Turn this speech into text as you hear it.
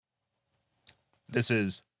This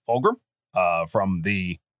is Fulgrim from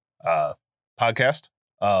the podcast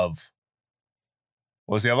of,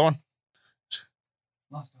 what was the other one?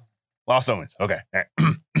 Lost Omens. Okay. All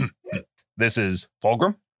right. This is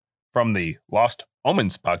Fulgrim from the Lost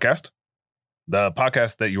Omens podcast. The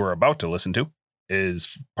podcast that you are about to listen to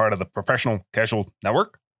is part of the Professional Casual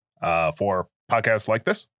Network. For podcasts like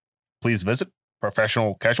this, please visit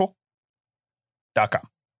professionalcasual.com.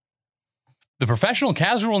 The Professional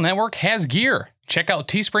Casual Network has gear. Check out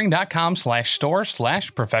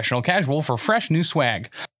teespring.com/store/professionalcasual for fresh new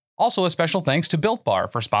swag. Also, a special thanks to Built Bar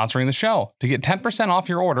for sponsoring the show. To get 10% off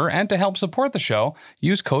your order and to help support the show,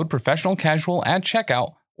 use code ProfessionalCasual at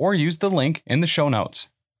checkout or use the link in the show notes.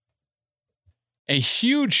 A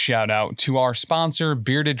huge shout out to our sponsor,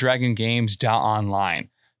 BeardedDragonGames.online.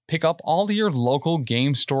 Pick up all your local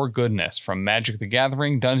game store goodness from Magic the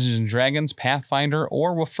Gathering, Dungeons & Dragons, Pathfinder,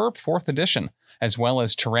 or WFRP 4th Edition, as well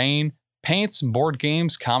as terrain, paints, board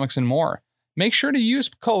games, comics, and more. Make sure to use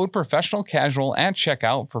code ProfessionalCasual at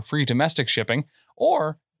checkout for free domestic shipping,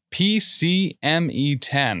 or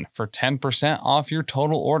PCME10 for 10% off your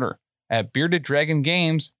total order at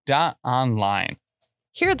BeardedDragonGames.online.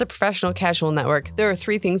 Here at the Professional Casual Network, there are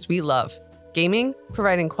three things we love: gaming,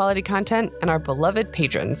 providing quality content, and our beloved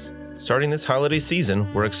patrons. Starting this holiday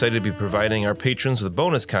season, we're excited to be providing our patrons with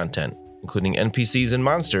bonus content, including NPCs and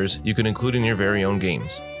monsters you can include in your very own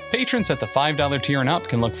games. Patrons at the $5 tier and up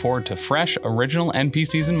can look forward to fresh, original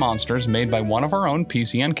NPCs and monsters made by one of our own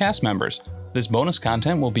PCN cast members. This bonus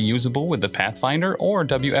content will be usable with the Pathfinder or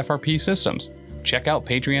WFRP systems. Check out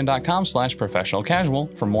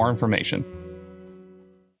patreon.com/professionalcasual for more information.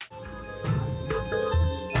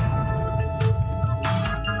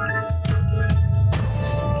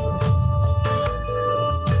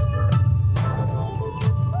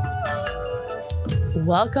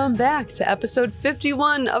 Welcome back to episode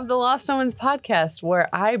 51 of the Lost Omens podcast, where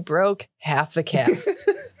I broke half the cast.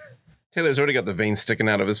 Taylor's already got the vein sticking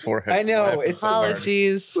out of his forehead. I know, it's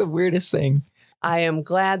Apologies. the weirdest thing. I am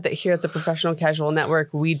glad that here at the Professional Casual Network,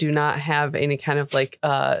 we do not have any kind of like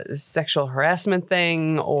sexual harassment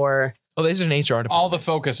thing or... Oh, there's an HR department. All the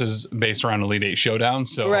focus is based around Elite 8 Showdown,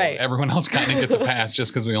 so Right. everyone else kind of gets a pass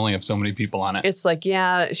just because we only have so many people on it. It's like,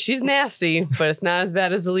 yeah, she's nasty, but it's not as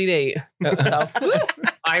bad as Elite 8. So,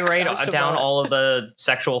 I write Dodged a down bullet. all of the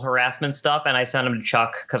sexual harassment stuff, and I send him to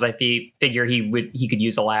Chuck because I figure he could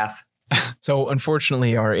use a laugh. So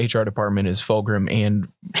unfortunately, our HR department is Fulgrim and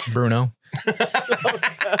Bruno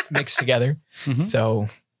mixed together. Mhm. So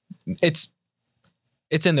it's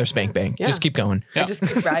in their spank bang. Yeah. Just keep going. Yeah. I just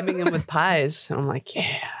keep rhyming them with pies. And I'm like,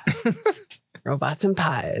 yeah, robots and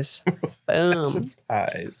pies. Boom.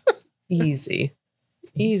 Eyes. Easy.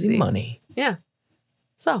 Easy Easy. money. Yeah.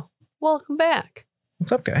 So, welcome back.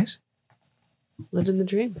 What's up, guys? Living the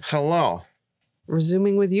dream. Hello.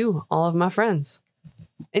 Resuming with you, all of my friends.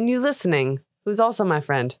 And you listening, who's also my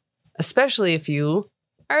friend, especially if you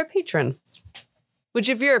are a patron. Which,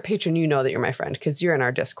 if you're a patron, you know that you're my friend because you're in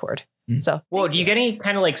our Discord. So, Whoa, do you get any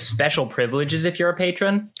kind of like special privileges if you're a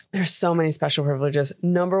patron? there's so many special privileges.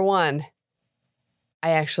 Number one, I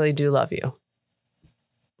actually do love you.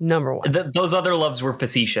 Number one. Those other loves were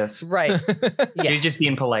facetious. Right. She was just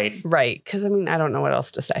being polite. Right. Because, I mean, I don't know what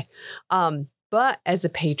else to say. But as a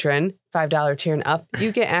patron, $5 tier and up,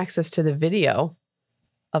 you get access to the video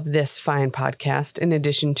of this fine podcast, in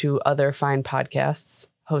addition to other fine podcasts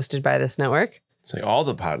hosted by this network. It's like all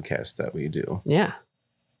the podcasts that we do. Yeah.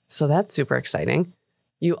 So that's super exciting.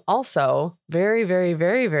 You also, very, very,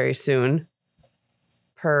 very, very soon,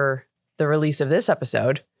 per the release of this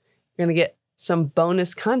episode, you're going to get some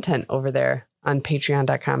bonus content over there on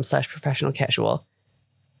patreon.com/professionalcasual.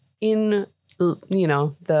 In, you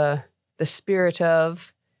know, the spirit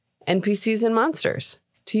of NPCs and monsters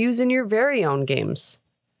to use in your very own games.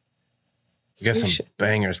 We got So some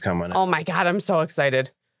bangers coming up. oh my God, I'm so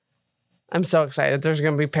excited. I'm so excited. There's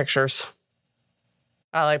going to be pictures.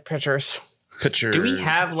 I like pictures. Picture. Do we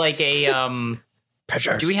have like a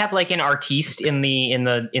Pictures. do we have like an artiste in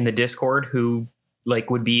the Discord who like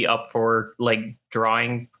would be up for like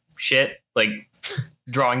drawing shit, like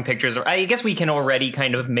drawing pictures? Or I guess we can already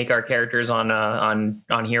kind of make our characters on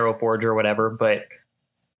Hero Forge or whatever, but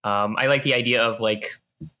I like the idea of like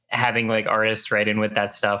having like artists write in with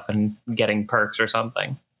that stuff and getting perks or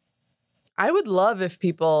something. I would love if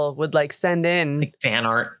people would like send in. Like fan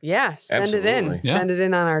art. Yeah, send it in. Absolutely. Yeah. Send it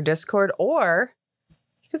in on our Discord, or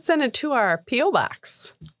you could send it to our P.O.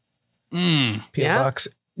 Box. PO Yeah. Box.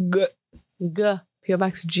 P.O.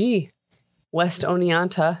 Box G. West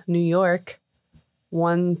Oneonta, New York.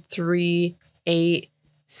 138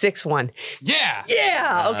 6-1. Yeah.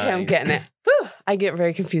 Yeah. Okay, I'm getting it. Whew, I get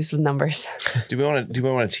very confused with numbers. Do we want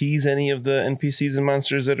to tease any of the NPCs and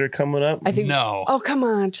monsters that are coming up? I think. No. Oh, come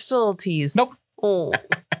on. Just a little tease. Nope. Oh.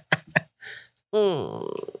 Mm.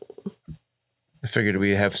 I figured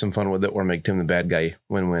we'd have some fun with it or make Tim the bad guy.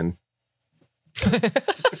 Win-win.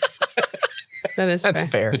 That's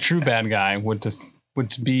fair. The true bad guy would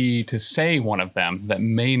be to say one of them that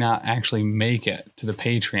may not actually make it to the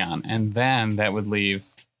Patreon, and then that would leave,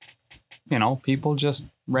 people just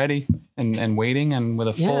ready and waiting and with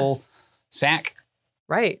a full sack.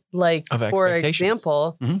 Right. Like, Of for expectations.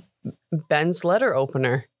 example, Ben's letter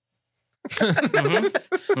opener.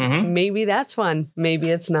 Maybe that's fun. Maybe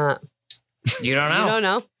it's not. You don't know. You don't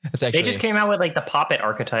know. That's actually. They just came out with like the Poppet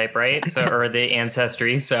archetype, right? So, or the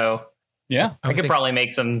ancestry. So Yeah. I could probably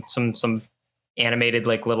make some animated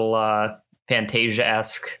like little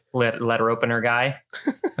Fantasia-esque letter opener guy.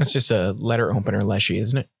 That's just a letter opener, Leshy,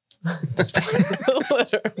 isn't it? It's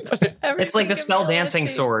like the spell dancing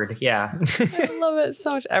sword. Yeah. I love it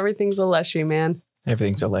so much. Everything's a leshy, man.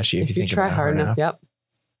 Everything's a Leshy if you think try about it hard enough. enough.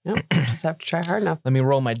 Yep. Just have to try hard enough. Let me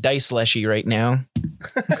roll my dice, Leshy, right now.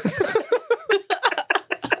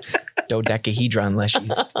 Dodecahedron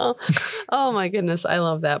Leshies. Oh my goodness. I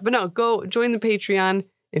love that. But no, go join the Patreon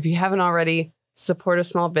if you haven't already. Support a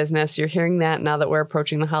small business. You're hearing that now that we're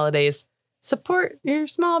approaching the holidays. Support your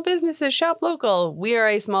small businesses. Shop local. We are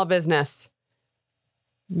a small business.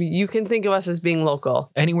 You can think of us as being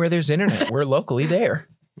local. Anywhere there's internet, we're locally there.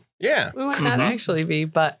 Yeah. We might not actually be,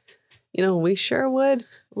 but we sure would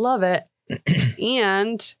love it.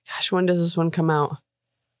 And gosh, when does this one come out?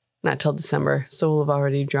 Not till December. So we'll have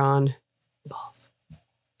already drawn balls.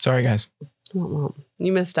 Sorry, guys. Well,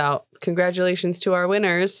 you missed out. Congratulations to our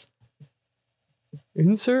winners.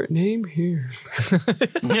 Insert name here.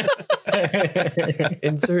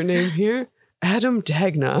 Insert name here. Adam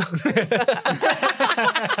Dagna.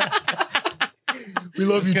 We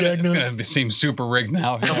love you, It's Dagna. going to seem super rigged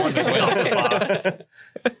now.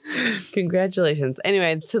 Congratulations.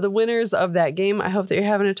 Anyway, to the winners of that game, I hope that you're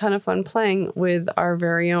having a ton of fun playing with our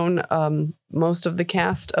very own, most of the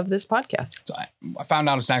cast of this podcast. So I found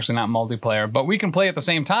out it's actually not multiplayer, but we can play at the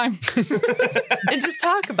same time. And just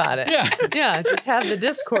talk about it. Yeah. Yeah, just have the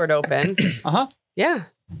Discord open. Uh-huh. Yeah.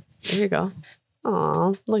 There you go.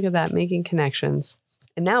 Aw, look at that, making connections.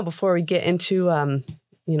 And now before we get into,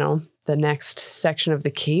 the next section of the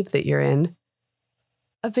cave that you're in,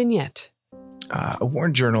 a vignette. A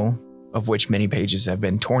worn journal, of which many pages have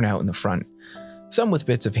been torn out in the front. Some with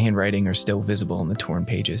bits of handwriting are still visible on the torn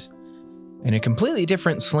pages. And a completely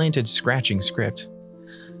different slanted scratching script.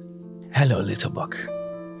 Hello, little book.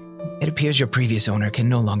 It appears your previous owner can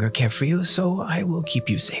no longer care for you, so I will keep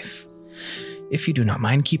you safe. If you do not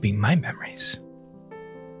mind keeping my memories.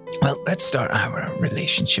 Well, let's start our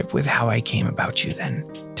relationship with how I came about you then,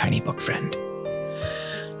 tiny book friend.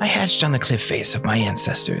 I hatched on the cliff face of my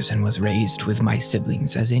ancestors and was raised with my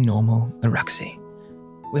siblings as a normal Uruxi.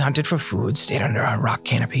 We hunted for food, stayed under our rock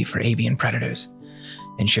canopy for avian predators,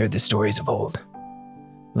 and shared the stories of old.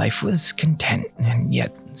 Life was content, and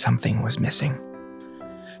yet something was missing.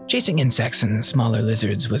 Chasing insects and smaller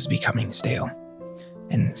lizards was becoming stale,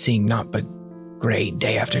 and seeing naught but gray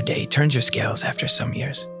day after day turns your scales after some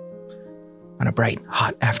years. On a bright,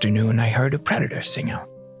 hot afternoon, I heard a predator sing out.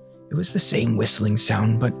 It was the same whistling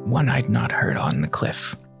sound, but one I'd not heard on the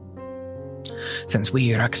cliff. Since we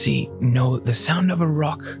Uruxi know the sound of a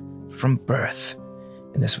rock from birth,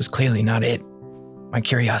 and this was clearly not it, my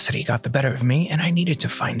curiosity got the better of me, and I needed to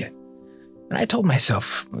find it. And I told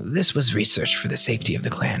myself this was research for the safety of the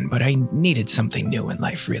clan, but I needed something new in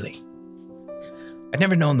life, really. I'd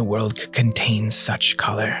never known the world could contain such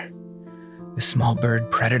color. The small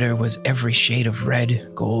bird predator was every shade of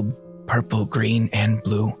red, gold, purple, green, and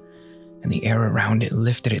blue, and the air around it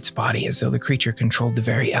lifted its body as though the creature controlled the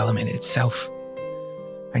very element itself.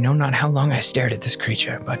 I know not how long I stared at this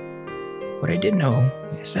creature, but what I did know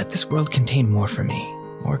is that this world contained more for me.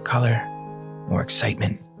 More color, more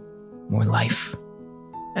excitement, more life.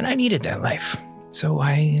 And I needed that life, so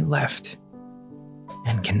I left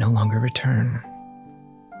and can no longer return.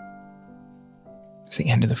 It's the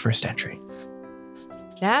end of the first entry.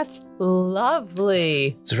 That's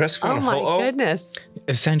lovely. Zeresk Oh found my Ho-Oh. goodness.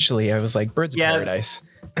 Essentially, I was like, birds of Yeah. paradise.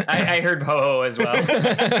 I heard ho-ho as well.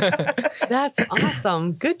 That's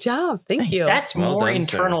awesome. Good job. Thank you. That's Well more done,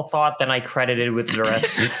 internal thought than I credited with Zeresk.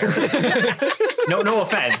 No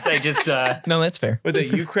offense. I just No, that's fair. Would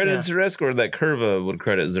that you credit Zeresk or that Curva would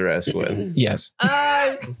credit Zeresk with? Yes.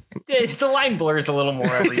 the line blurs a little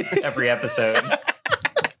more every episode.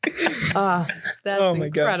 That's Oh my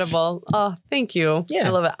gosh. incredible. Oh, thank you. Yeah. I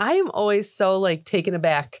love it. I am always so like taken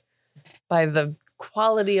aback by the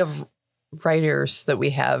quality of writers that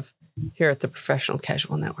we have here at the Professional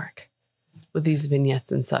Casual Network with these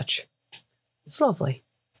vignettes and such. It's lovely.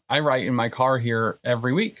 I write in my car here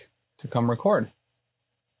every week to come record.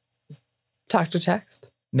 Talk to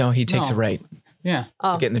text. No, he takes No. a right. Yeah.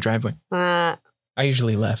 Oh, Get in the driveway. uh, I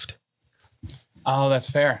usually left. Oh, that's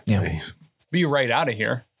fair. Yeah, But you right out of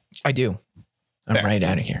here. I do. I'm Fair. right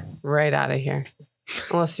out of here. right out of here.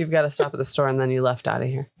 Unless you've got to stop at the store and then you left out of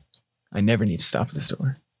here. I never need to stop at the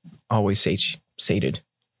store. Always sated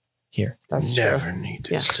here. That's true. Never need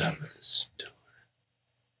to Yeah. stop at the store.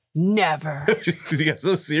 Never. You got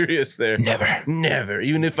so serious there. Never. Never.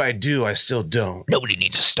 Even if I do, I still don't. Nobody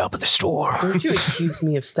needs to stop at the store. Don't you accuse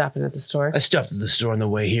me of stopping at the store? I stopped at the store on the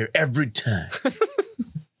way here every time.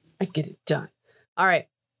 I get it done. All right.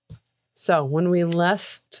 So when we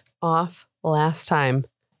left off last time,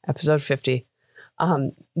 episode 50,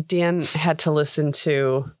 Dan had to listen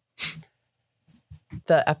to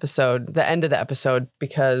the end of the episode,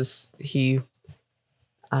 because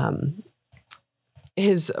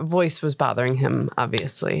his voice was bothering him,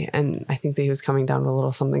 obviously. And I think that he was coming down with a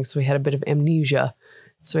little something. So he had a bit of amnesia.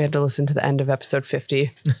 So we had to listen to the end of episode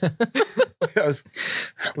 50. I was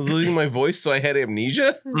losing my voice, so I had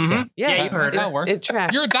amnesia. Mm-hmm. Yeah, you heard That's how it works. It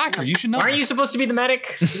tracks. You're a doctor. You should know. Aren't you supposed to be the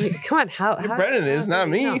medic? Come on, how Brennan is, not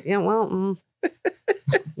me. No. Yeah, well, you know.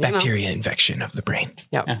 Bacteria infection of the brain.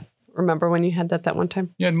 Yep. Yeah. Remember when you had that one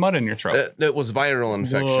time? You had mud in your throat. It was viral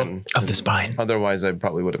infection Of the spine. Otherwise, I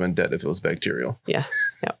probably would have been dead if it was bacterial. Yeah.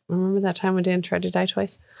 Yep. Remember that time when Dan tried to die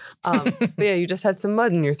twice? But yeah, you just had some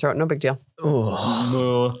mud in your throat. No big deal.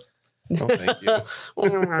 Oh, Oh, thank you.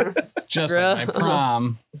 Just like my Gross.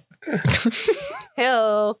 prom.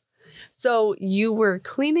 Hell. So you were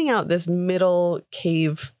cleaning out this middle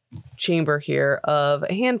cave chamber here of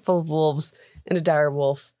a handful of wolves and a dire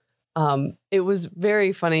wolf. It was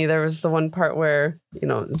very funny. There was the one part where,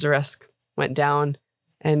 Zaresk went down,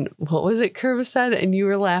 and what was it Curva said? And you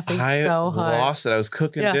were laughing I so hard. lost it. I was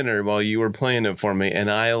cooking Yeah. dinner while you were playing it for me,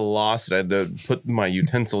 and I lost it. I had to put my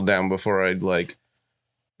utensil down before I'd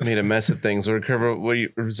made a mess of things. Where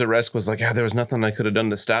Zaresk was like, there was nothing I could have done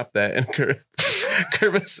to stop that. And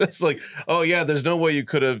Curva says oh yeah, there's no way you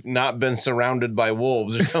could have not been surrounded by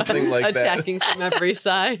wolves or something like that. Attacking from every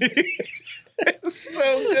side. It's so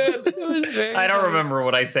good. It was very I don't funny. remember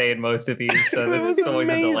what I say in most of these, so It was it's always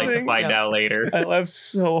a delight to amazing. find Yeah. out later. I laughed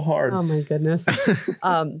so hard. Oh my goodness.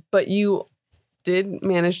 But you did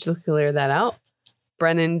manage to clear that out.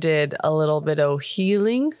 Brennan did a little bit of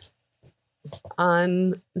healing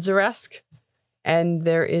on Zaresk. And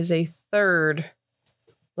there is a third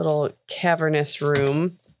little cavernous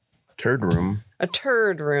room, Turd room. a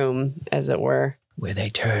turd room, as it were. where they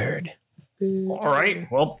turd. All right,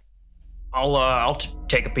 well, I'll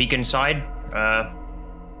take a peek inside.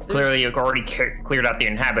 Clearly, you've already cleared out the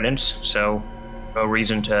inhabitants, so no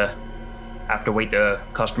reason to have to wait the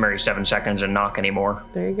customary 7 seconds and knock anymore.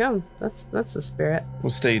 There you go. That's the spirit. We'll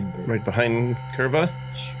stay right behind Curva.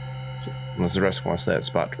 Unless the rest wants that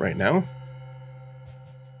spot right now.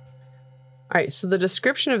 All right, so the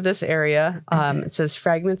description of this area, it says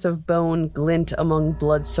fragments of bone glint among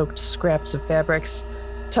blood-soaked scraps of fabrics,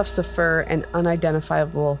 tufts of fur, and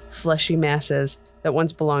unidentifiable fleshy masses that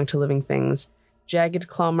once belonged to living things. Jagged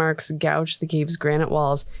claw marks gouge the cave's granite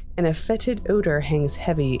walls, and a fetid odor hangs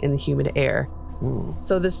heavy in the humid air. Ooh.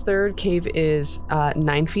 So this third cave is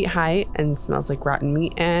 9 feet high and smells like rotten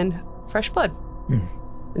meat and fresh blood.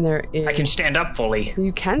 And there is... I can stand up fully.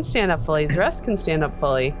 You can stand up fully. Zaresk can stand up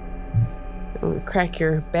fully. Crack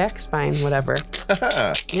your back spine, whatever.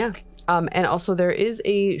 Yeah. And also there is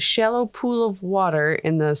a shallow pool of water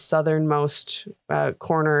in the southernmost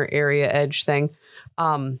corner area edge thing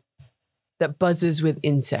that buzzes with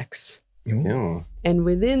insects. Ew. And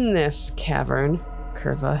within this cavern,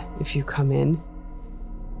 Curva, if you come in,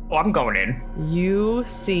 Oh, I'm going in. you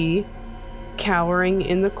see cowering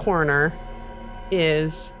in the corner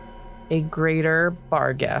is a greater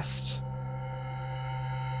Barghest.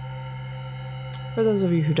 For those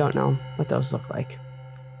of you who don't know what those look like,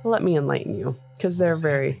 let me enlighten you, because they're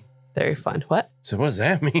very, very fun. What? So what does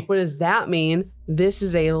that mean? What does that mean? This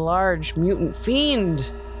is a large mutant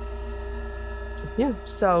fiend. Yeah,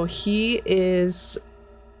 so he is,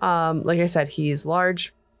 like I said, he's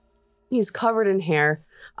large. He's covered in hair.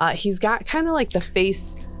 He's got kind of like the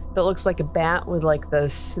face that looks like a bat with like the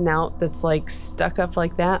snout that's like stuck up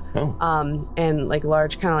like that. Oh. And like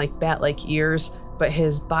large kind of like bat-like ears, but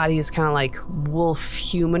his body is kind of like wolf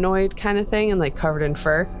humanoid kind of thing and like covered in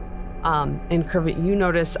fur. And Curva, you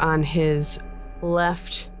notice on his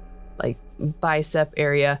left, like bicep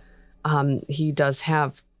area, he does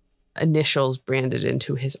have initials branded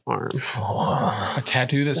into his arm. A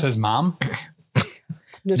tattoo that says mom?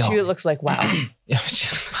 No, No. to you it looks like wow.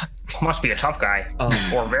 Must be a tough guy.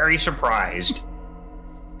 Or very surprised.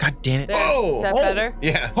 God damn it. There, Oh, is that oh. better?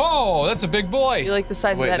 Yeah. Oh, that's a big boy. You like the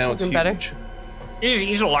size Wait, of that now it's token better? huge.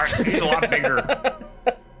 He's a lot bigger.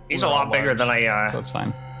 He's a We're all lot bigger than So it's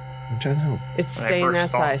fine. I'm trying to help. It's When I staying first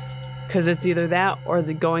that saw- size. Because it's either that or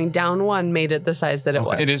the going down one made it the size that it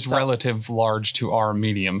was. It is So, relative large to our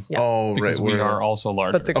medium yes. Oh, because right. we we're- are also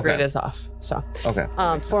large. But the Okay. grid is off. So Okay.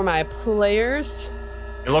 for my players,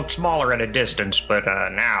 It looked smaller at a distance, but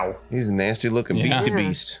now He's a nasty looking Yeah. beastie Yeah.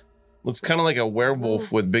 beast. Looks kind of like a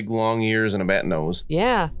werewolf with big long ears and a bat nose.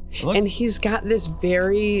 yeah. Look, And he's got this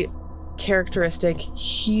very characteristic,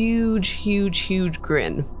 huge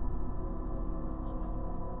grin.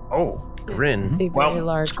 Grin. A very well,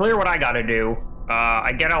 large. it's clear what I got to do.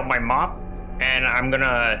 I get out my mop, and I'm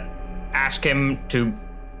gonna ask him to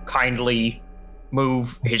kindly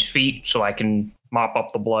move his feet so I can mop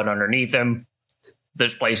up the blood underneath him.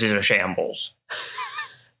 This place is a shambles.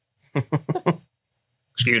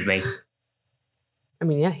 Excuse me. I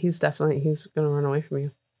mean, yeah, he's going to run away from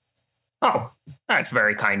you. Oh, that's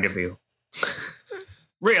very kind of you.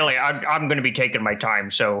 Really, I'm going to be taking my time,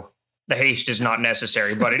 so the haste is not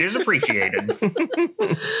necessary, but it is appreciated.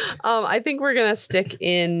 I think we're going to stick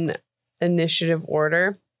in initiative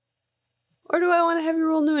order. Or do I want to have you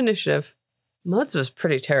roll new initiative? Mud's was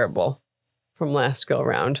pretty terrible from last go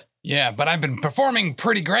round. yeah, but I've been performing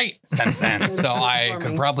pretty great since then, so I could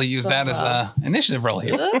Performing probably use so that as well. a initiative roll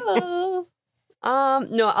here. No,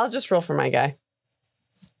 I'll just roll for my guy.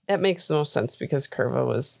 That makes the most sense because Curva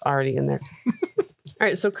was already in there. All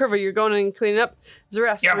right, so Curva, you're going in and cleaning up.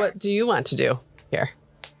 Zaresk, Yeah. what do you want to do here?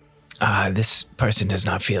 This person does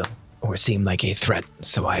not feel or seem like a threat,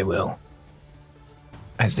 so I will,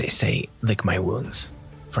 as they say, lick my wounds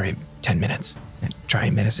for 10 minutes and try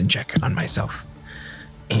a medicine check on myself.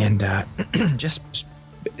 And just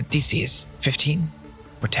DC is 15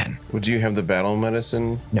 or 10. Would you have the battle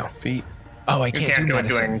medicine No. feat? Oh, I You can't, can't do do it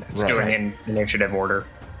medicine. doing, it's doing in initiative order.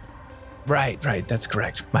 Right, that's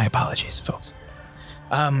correct. My apologies, folks.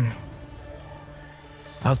 I'll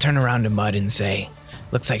turn around to Mud and say,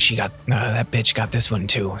 looks like she got, that bitch got this one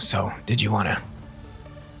too, so did you want to,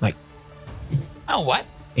 Oh, what?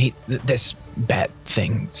 this bat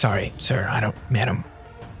thing, sorry, sir, madam,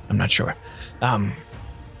 I'm not sure.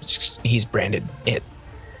 He's branded it.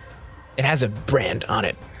 It has a brand on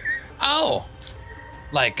it. Oh,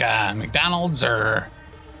 like McDonald's or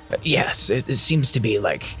Yes, it seems to be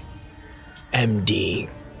like MD.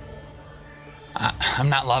 I'm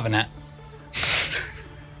not loving it.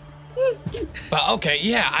 But okay,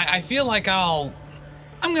 yeah, I feel like I'm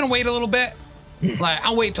gonna wait a little bit. Like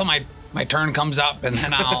I'll wait till my turn comes up, and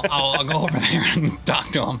then I'll go over there and talk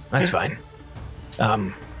to him. That's fine.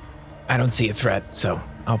 I don't see a threat, so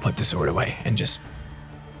I'll put the sword away and just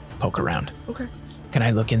poke around. Okay. Can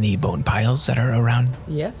I look in the bone piles that are around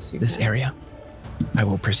Yes, you this can. area? I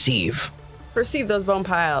will perceive Perceive those bone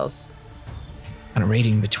piles. on a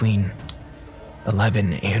rating between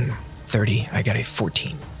 11 and 30. I got a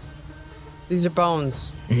 14. These are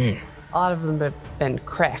bones. Mm. A lot of them have been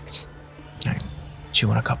cracked. All right.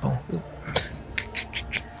 Chew on a couple.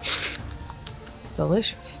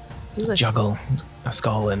 Delicious. Juggle a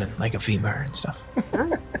skull and like a femur and stuff.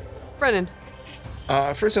 Brennan.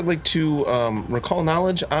 First, I'd like to recall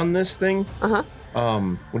knowledge on this thing.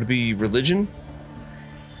 Uh-huh. Would it be religion?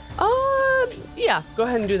 Yeah, go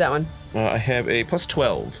ahead and do that one. I have a plus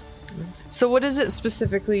 12. So what is it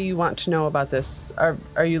specifically you want to know about this?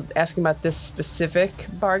 Are you asking about this specific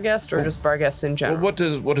bar guest or just bar guests in general?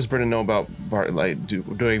 Well, what does Brennan know about bar? Like, do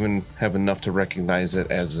I even have enough to recognize it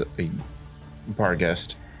as a bar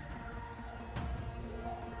guest?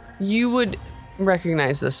 You would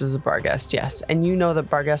recognize this as a bar guest, yes. And you know that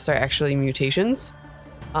bar guests are actually mutations.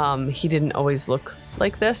 He didn't always look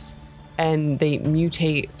like this, and they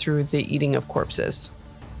mutate through the eating of corpses.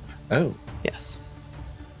 Oh, Yes.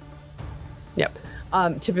 Yep.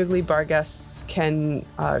 Typically, bar guests can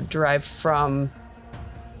derive from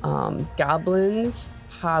goblins,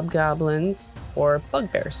 hobgoblins, or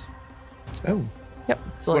bugbears. oh. Yep.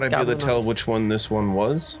 So Would I like be able to goblin- tell which one this one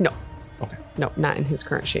was? No. Okay. No, not in his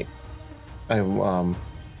current shape. I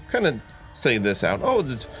kind of say this out. Oh,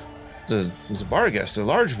 there's a bar guest, a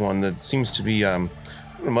large one that seems to be. I don't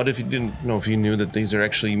know, Mud, if you didn't know if you knew that these are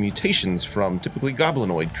actually mutations from typically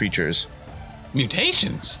goblinoid creatures.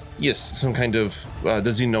 Mutations. Yes, some kind of.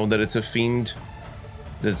 Does he know that it's a fiend?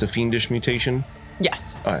 That it's a fiendish mutation?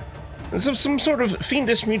 Yes. Some sort of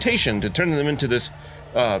fiendish mutation to turn them into this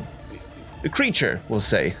creature, we'll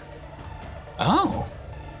say. Oh.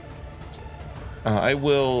 I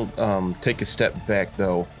will take a step back,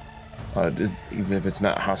 though. Even if it's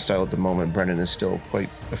not hostile at the moment, Brennan is still quite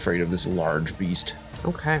afraid of this large beast.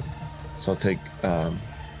 Okay. So I'll take a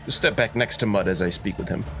step back next to Mud as I speak with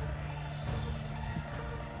him.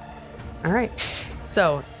 All right.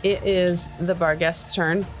 So it is the bar guest's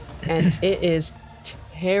turn, and it is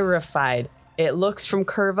terrified. It looks from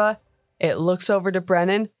Curva, it looks over to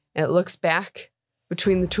Brennan, and it looks back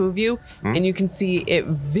between the two of you, and you can see it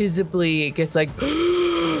visibly gets like,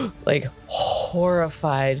 like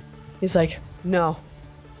horrified. He's like, no,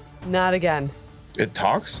 not again. It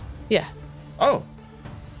talks? Yeah. Oh,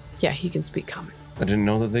 Yeah, he can speak common. I didn't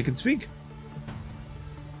know that they could speak.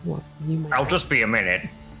 Well, you I'll might, just be a minute.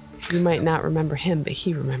 you might not remember him, but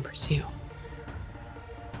he remembers you.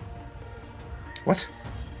 What?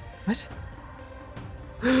 What?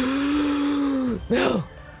 No.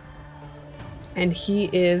 And he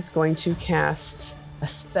is going to cast a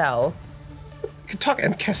spell. Can talk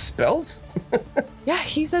and cast spells? Yeah,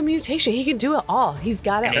 he's a mutation. He can do it all. He's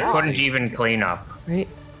got And it he all. couldn't even clean up. Right?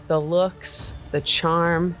 The looks, the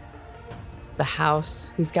charm, the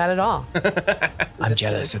house. He's got it all. I'm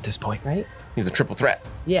jealous at this point. Right? He's a triple threat.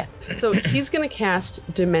 Yeah. So he's going to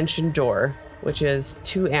cast Dimension Door, which is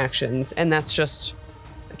 2 actions, and that's just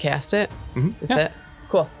cast it. Mhm. Is Yeah. that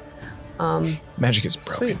cool? Magic is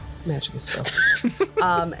broken. Sweet. Magic is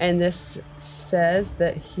broken. And this says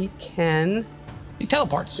that he can He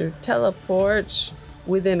teleports. teleport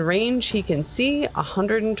within range. He can see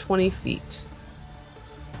 120 feet.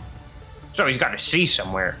 So he's got to see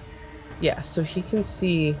somewhere. Yeah, so he can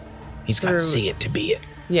see. He's got to through- see it to be it.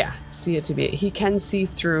 Yeah, see it to be. He can see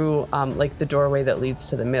through like the doorway that leads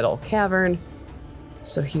to the middle cavern.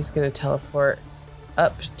 So he's gonna teleport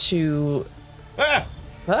up to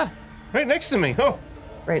Right next to me. Oh,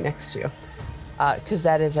 right next to you, because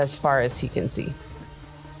that is as far as he can see.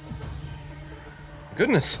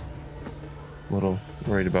 goodness. A little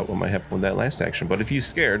worried about what might happen with that last action, but if he's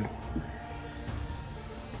scared,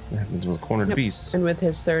 what happens with cornered Yep. beasts? And with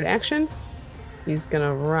his third action, he's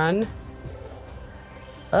gonna run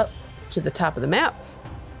up to the top of the map,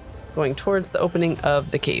 going towards the opening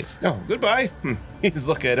of the cave. Oh, goodbye. He's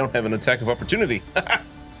lucky I don't have an attack of opportunity.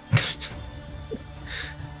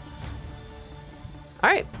 All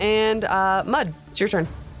right, and Mud, it's your turn.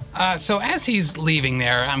 So as he's leaving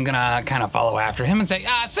there, I'm gonna kind of follow after him and say,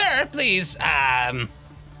 "Sir, please,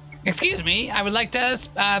 excuse me. I would like to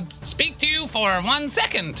speak to you for 1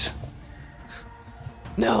 second."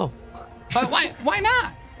 No, But why? Why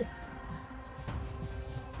not?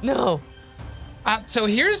 no. So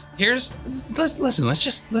here's. Listen.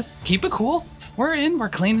 Let's keep it cool. We're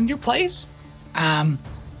cleaning your place.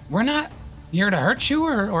 We're not here to hurt you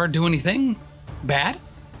or do anything bad.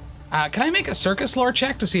 Can I make a circus lore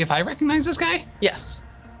check to see if I recognize this guy? Yes.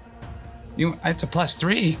 It's a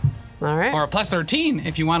 +3 All right. or a +13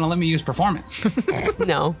 if you want to let me use performance.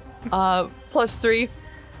 No. +3.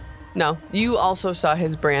 No. You also saw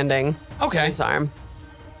his branding on Okay. his arm.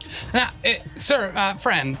 Now, sir,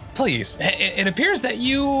 friend, please. It appears that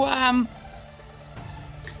you have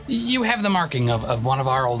the marking of one of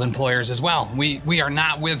our old employers as well. We are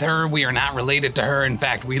not with her. We are not related to her. In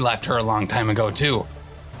fact, we left her a long time ago too.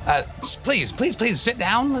 Please sit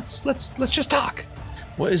down. Let's just talk.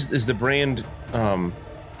 What is the brand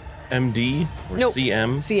MD or Nope.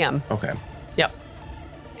 CM? CM. Okay. Yep.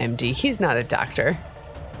 MD. He's not a doctor.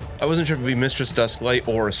 I wasn't sure if it'd be Mistress Dusklight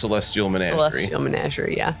or a Celestial Menagerie. Celestial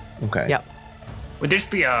Menagerie, yeah. Okay. Yep. Would this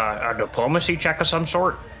be a diplomacy check of some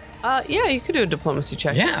sort? Yeah, you could do a diplomacy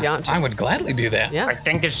check if you Yeah, want to. I would gladly do that. Yeah. I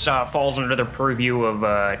think this falls under the purview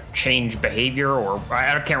of change behavior, or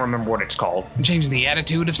I can't remember what it's called. Changing the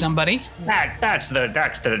attitude of somebody. That's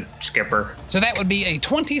the skipper. So that would be a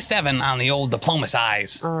 27 on the old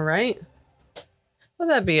diplomacize. All right. Would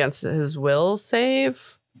that be against his will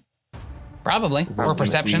save? Probably. Or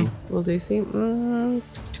perception. Will DC?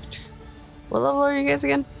 What level are you guys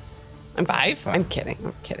again? I'm 5. I'm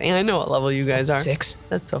kidding. I know what level you guys are. 6.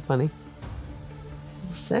 That's so funny.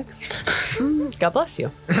 6? God bless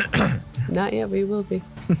you. Not yet, we will be.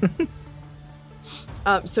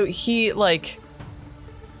 So he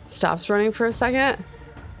stops running for a second,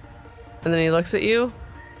 and then he looks at you,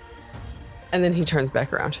 and then he turns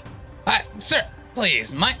back around. Sir,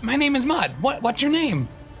 please. My name is Mud. What's your name?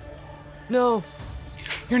 No,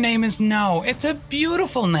 Your name is No. It's a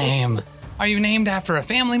beautiful name. Are you named after a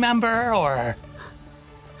family member or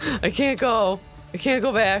I can't go. I can't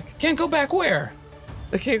go back. can't go back where?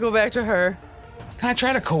 I can't go back to her. Can I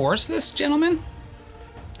try to coerce this gentleman?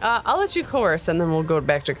 I'll let you coerce, and then we'll go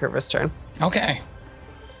back to Curva's turn. Okay.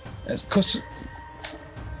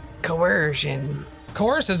 Coercion.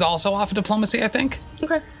 Coerce is also off of diplomacy, I think.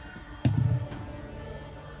 Okay.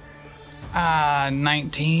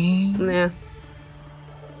 19. Yeah.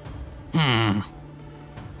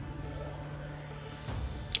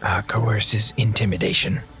 Coerce is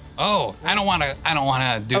intimidation. Oh, I don't want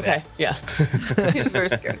to do Okay. that. Yeah. He's very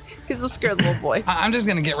scared. He's a scared little boy. I'm just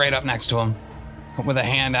gonna get right up next to him with a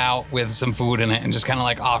hand out with some food in it and just kind of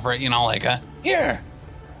like offer it, like here,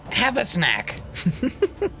 have a snack.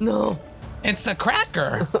 No. It's a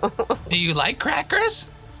cracker. Do you like crackers?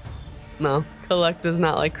 No. Collect does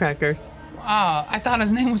not like crackers. I thought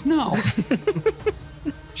his name was No.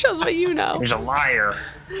 Shows what you know. He's a liar.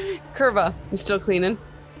 Curva, you still cleaning?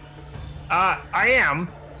 I am,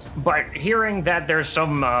 but hearing that there's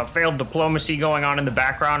some failed diplomacy going on in the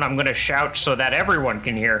background, I'm gonna shout so that everyone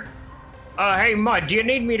can hear. Hey, Mud, do you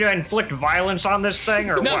need me to inflict violence on this thing,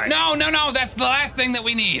 or what? No, that's the last thing that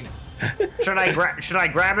we need. Should I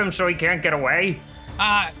grab him so he can't get away?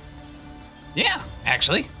 Yeah,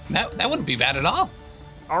 actually, that wouldn't be bad at all.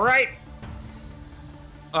 All right.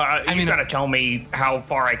 You gotta tell me how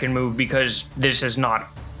far I can move because this is not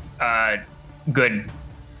good.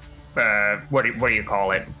 What do you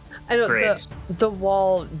call it? I know Grids. the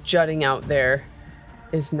wall jutting out there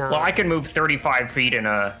is not. Well, I can move 35 feet in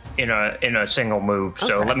a single move.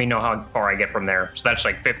 So Okay. let me know how far I get from there. So that's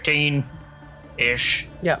like 15-ish.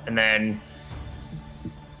 Yep. And then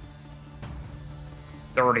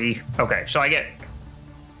 30. Okay, so I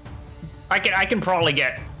can probably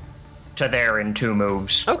get to there in 2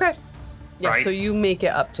 moves. Okay. Yeah, Right. so you make it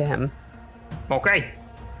up to him. Okay.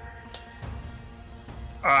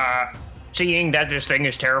 Seeing that this thing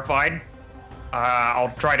is terrified, I'll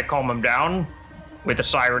try to calm him down with a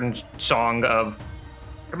siren song of,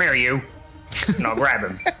 "Come here, you," and I'll grab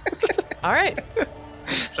him. All right.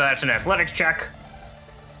 So that's an athletics check,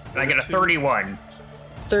 and I get a 31.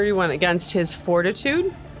 31 against his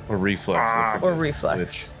fortitude Or reflex. or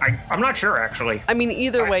reflex. I'm not sure, actually. I mean,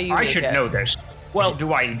 either way you I make should it. know this. Well,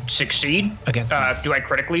 do I succeed? Against Do I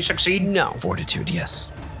critically succeed? No. fortitude,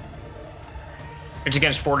 yes. It's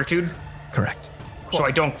against fortitude, Correct. so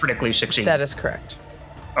I don't critically succeed. That is correct.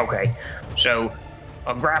 Okay, so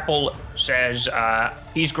a grapple says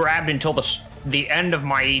he's grabbed until the end of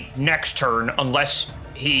my next turn unless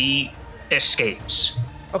he escapes.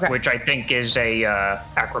 Okay. Which I think is a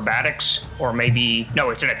acrobatics or maybe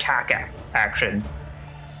no, it's an attack action.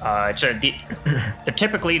 It's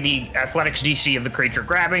typically the athletics DC of the creature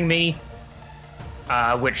grabbing me,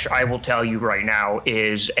 which I will tell you right now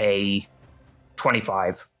is a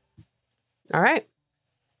 25. All right.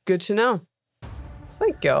 Good to know.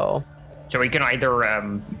 Thank you. So he can either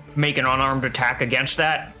make an unarmed attack against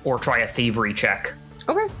that or try a thievery check.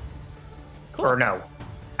 Okay. Cool. Or no,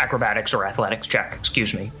 acrobatics or athletics check,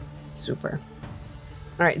 excuse me. Super.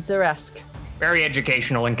 All right, Zaresk. Very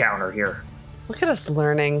educational encounter here. Look at us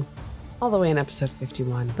learning all the way in episode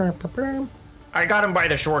 51. Brr, brr, brr. I got him by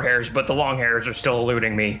the short hairs, but the long hairs are still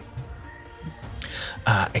eluding me.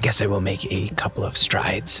 I guess I will make a couple of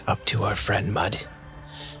strides up to our friend Mud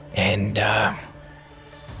and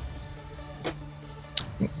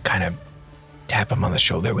kind of tap him on the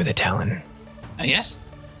shoulder with a talon. Yes?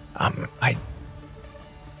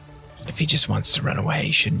 If he just wants to run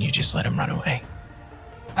away, shouldn't you just let him run away?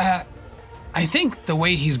 I think the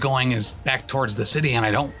way he's going is back towards the city, and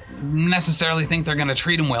I don't necessarily think they're going to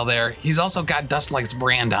treat him well there. He's also got Dustlight's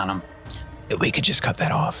brand on him. We could just cut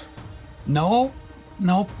that off. No,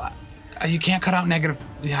 you can't cut out negative.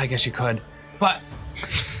 Yeah, I guess you could, but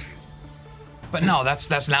no,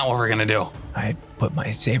 that's not what we're gonna do. I put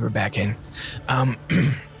my saber back in.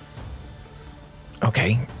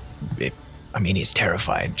 Okay. He's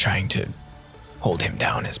terrified. Trying to hold him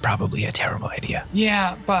down is probably a terrible idea.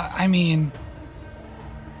 Yeah, but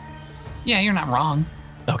you're not wrong.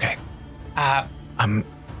 Okay. I'm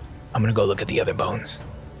gonna go look at the other bones.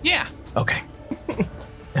 Yeah. Okay.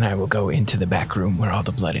 And I will go into the back room where all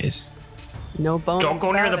the blood is. No bones. Don't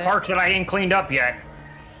go near the parts that I ain't cleaned up yet.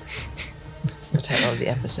 That's the title of the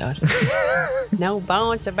episode. No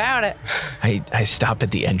bones about it. I stop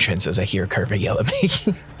at the entrance as I hear Curva yell at me.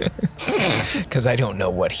 Because I don't know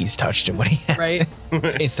what he's touched and what he hasn't.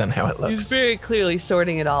 Right. Based on how it looks. He's very clearly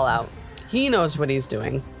sorting it all out. He knows what he's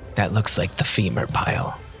doing. That looks like the femur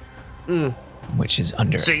pile. Which is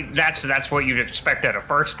under See, that's what you'd expect at a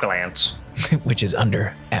first glance. which is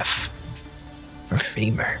under F for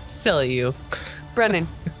femur. Silly you. Brennan.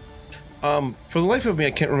 For the life of me,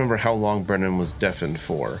 I can't remember how long Brennan was deafened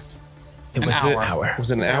for. It was hour. an hour.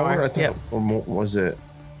 Was it an Hour, hour? I thought, yep. or more, was it?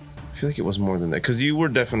 I feel like it was more than that because you were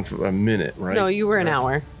deafened for a minute, right? No, you were an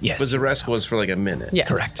hour. Yes. But Zaresk was for like a minute. Yes.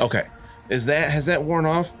 Correct. Okay. Has that worn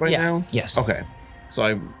off right now? Yes. Yes. Okay. So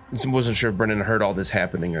I wasn't sure if Brennan heard all this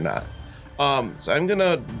happening or not. So I'm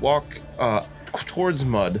gonna walk towards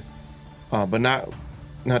Mud, but not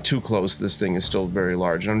too close. This thing is still very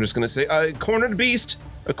large. And I'm just gonna say, a cornered beast.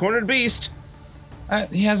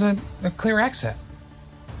 He has a clear exit.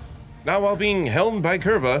 Not while being held by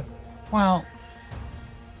Curva. Well,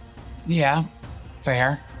 yeah,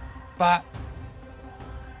 fair. But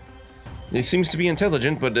He seems to be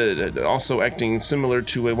intelligent, but also acting similar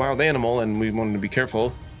to a wild animal, and we wanted to be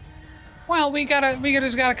careful. well, we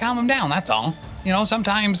just gotta calm him down. That's all. You know,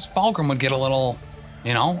 sometimes Fulgrim would get a little,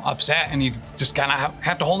 upset, and you just kind of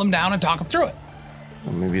have to hold him down and talk him through it.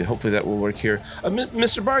 Well, maybe, hopefully, that will work here.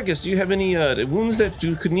 Mr. Vargas, do you have any wounds that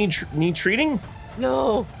you could need treating?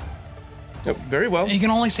 No. Oh, very well. You can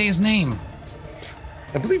only say his name.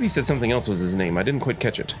 I believe he said something else was his name. I didn't quite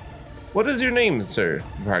catch it. What is your name, Sir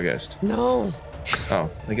Vargas? No. Oh,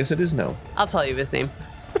 I guess it is no. I'll tell you his name.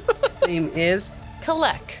 His name is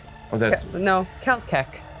Kalek. Oh, that's No,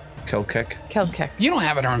 Kelkek. Kelkek. Kelkek. You don't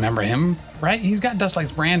happen to remember him, right? He's got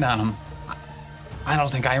Dustlight's brand on him. I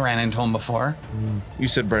don't think I ran into him before. You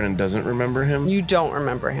said Brennan doesn't remember him? You don't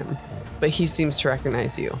remember him, but he seems to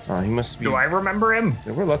recognize you. He must be. Do I remember him?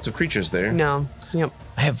 There were lots of creatures there. No. Yep.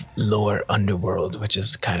 I have lower underworld, which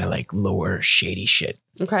is kind of like lower shady shit.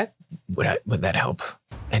 Okay. Would that help?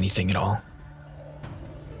 Anything at all?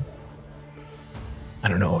 I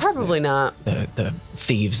don't know if Probably not. the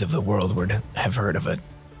thieves of the world would have heard of it.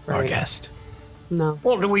 Our Right. guest. No.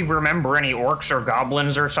 Well, do we remember any orcs or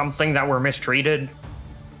goblins or something that were mistreated?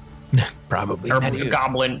 Probably. Or many.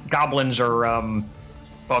 goblins or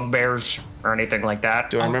bugbears or anything like that?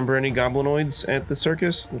 Do I remember any goblinoids at the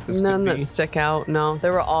circus? That this None could that be? stick out. No.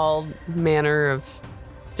 There were all manner of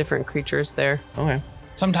different creatures there. Okay.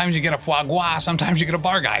 Sometimes you get a foie gras, sometimes you get a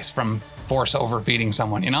bargeist from force overfeeding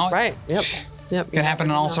someone, Right. Yep. Yep. It can happen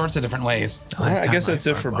in all sorts of different ways. The last I time guess that's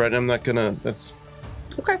it for fought Brett. I'm not gonna. That's.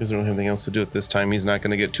 Okay. He doesn't really have anything else to do at this time. He's not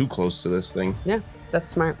gonna get too close to this thing. Yeah,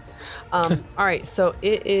 that's smart. All right, so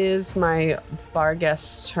it is my bar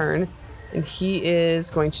guest's turn, and he is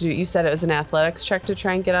going to do. You said it was an athletics check to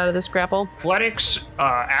try and get out of this grapple. Athletics,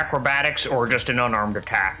 acrobatics, or just an unarmed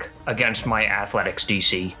attack against my athletics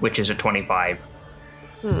DC, which is a 25.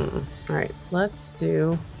 All right, let's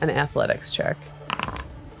do an athletics check.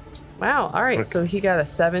 Wow. All right, Okay. so he got a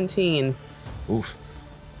 17. Oof.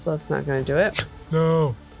 So that's not going to do it.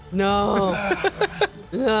 No. No.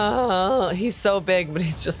 No. He's so big, but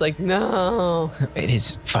he's just like, no. It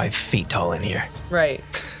is 5 feet tall in here. Right.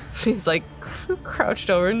 So he's like crouched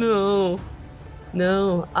over. No.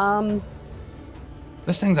 No.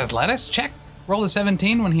 This thing's athletics check. Roll a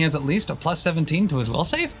 17 when he has at least a plus 17 to his will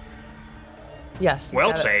save Yes. he's Well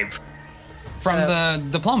got it. save. from the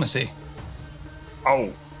diplomacy.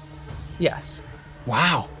 Oh, Yes.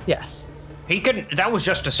 Wow. Yes. he could. That was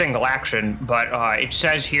just a single action, but it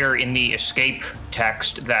says here in the escape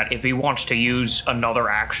text that if he wants to use another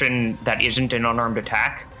action that isn't an unarmed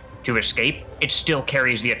attack to escape, it still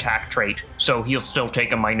carries the attack trait. So he'll still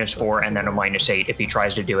take a -4 and then a -8 if he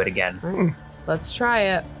tries to do it again. All right. Let's try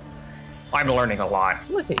it. I'm learning a lot.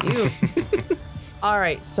 Look at you. All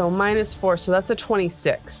right, so -4, so that's a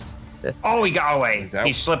 26. This time. Oh, he got away. He's out.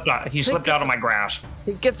 He slipped out. He slipped out of my grasp.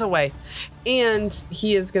 He gets away, and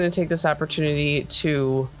he is going to take this opportunity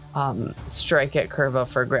to strike at Curva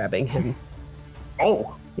for grabbing him.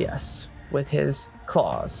 Oh, Yes, with his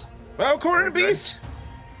claws. Well, cornered beast.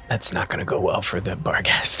 That's not going to go well for the bar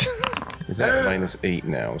guest. Is that -8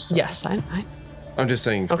 now? So. Yes, I I'm just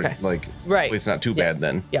saying. For, Okay. Like. right. It's not too Yes. bad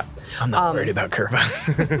then. Yeah, I'm not worried about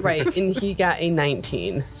Curva. right. And he got a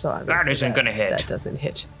 19, so obviously isn't gonna hit. That doesn't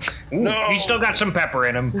hit. no! He's still got some pepper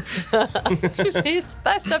in him. He's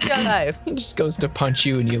spiced up your life. He just goes to punch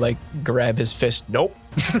you and you like grab his fist. Nope.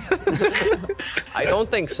 I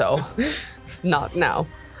don't think so. Not now.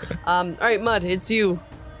 All right, Mud, it's you.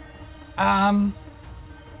 I'm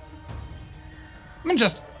gonna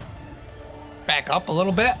just back up a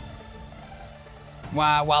little bit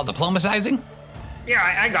while diplomatizing.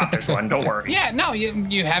 Yeah, I got this one. Don't worry. Yeah, no,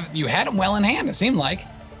 you had him well in hand. It seemed like,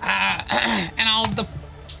 and I'll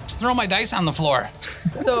throw my dice on the floor.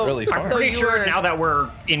 So, Really far. I'm so pretty you sure were, now that we're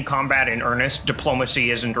in combat in earnest,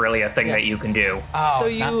 diplomacy isn't really a thing that you can do. Oh, so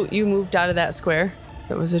it's not- you moved out of that square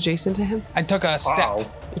that was adjacent to him. I took a step. Oh,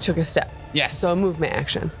 You took a step. Yes, So a movement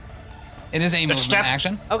action. it is a movement step-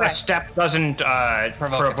 action. Okay. a step doesn't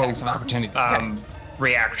Provoke attacks of opportunity.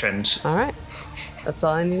 reactions. All right. That's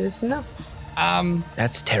all I needed to know.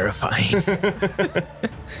 That's terrifying.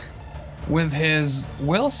 with his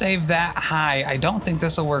will save that high, I don't think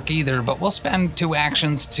this will work either, but we'll spend 2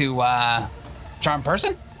 actions to charm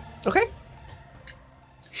person. Okay.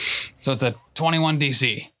 So it's a 21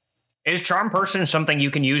 DC. Is charm person something you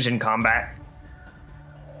can use in combat?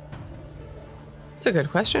 It's a good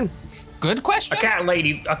question. Good question. A cat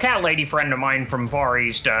lady friend of mine from Far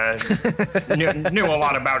East knew a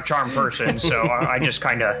lot about charm person, so I just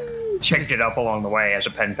kind of picked it up along the way as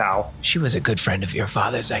a pen pal. She was a good friend of your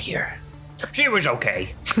father's, I hear. She was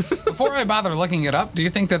okay. Before I bother looking it up, do you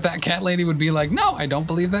think that cat lady would be like, no, I don't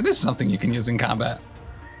believe that is something you can use in combat?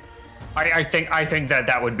 I think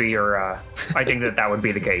that would be your. I think that would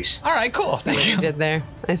be the case. All right, cool. Thank You you. did there.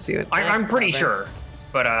 I see what. I'm pretty clever. sure,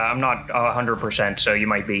 but I'm not 100%. So you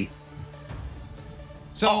might be.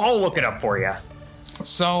 So, I'll look it up for you.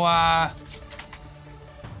 So,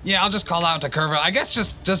 yeah, I'll just call out to Curva. I guess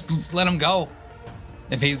just let him go.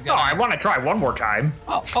 If he's Oh, gonna. I want to try one more time.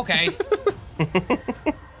 Oh, okay.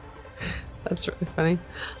 That's really funny.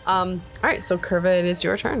 All right, so Curva, it is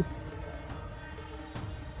your turn.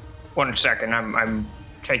 1 second, I'm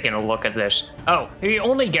taking a look at this. Oh, he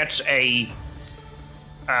only gets a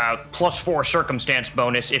 +4 circumstance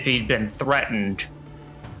bonus if he's been threatened.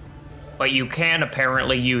 But you can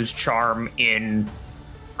apparently use charm in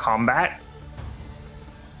combat.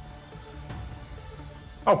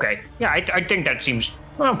 Okay, yeah, I think that seems.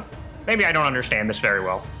 Well, maybe I don't understand this very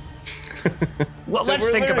well. Well, So let's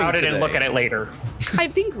we're think learning about it and today. look at it later. I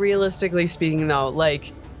think realistically speaking, though,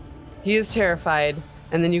 like he is terrified,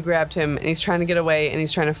 and then you grabbed him, and he's trying to get away, and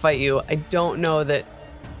he's trying to fight you. I don't know that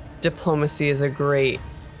diplomacy is a great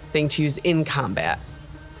thing to use in combat.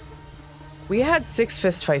 We had 6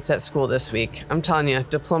 fist fights at school this week. I'm telling you,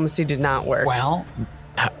 diplomacy did not work. Well,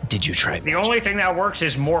 Did you try The magic? only thing that works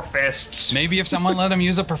is more fists. maybe if someone let him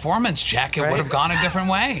use a performance check, it Right. would have gone a different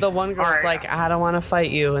way. The one girl's All right. like, I don't want to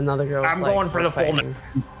fight you, and the other girl's I'm like, going for "We're the full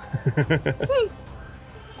fighting."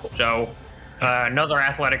 So, another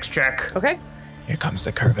athletics check. Okay. Here comes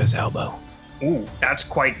the Curva's elbow. Ooh, that's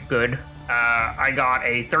quite good. I got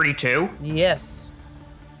a 32. Yes.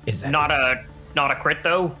 Is that Not a crit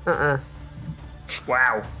though.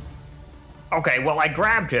 Wow. Okay, well I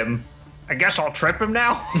grabbed him. I guess I'll trip him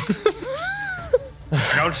now.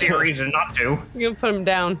 I don't see a reason not to. You can put him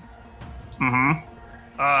down.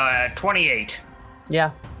 28.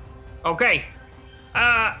 Yeah. Okay.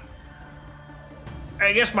 I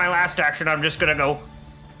guess my last action, I'm just gonna go.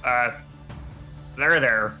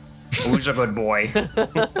 There. Who's a good boy?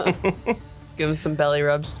 Give him some belly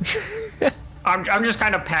rubs. I'm just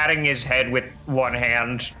kind of patting his head with one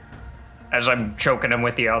hand as I'm choking him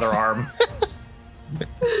with the other arm.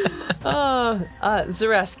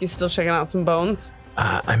 Zaresk, you still checking out some bones?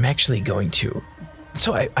 I'm actually going to.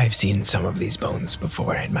 So I've seen some of these bones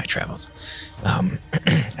before in my travels. And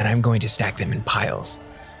I'm going to stack them in piles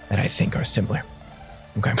that I think are similar.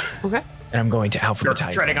 Okay. Okay. And I'm going to You're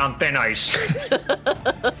alphabetize treading them. on thin ice.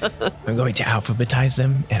 I'm going to alphabetize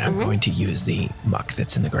them, and I'm going to use the muck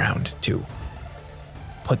that's in the ground to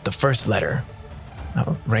put the first letter,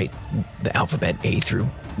 I'll write the alphabet A through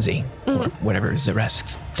Z, or whatever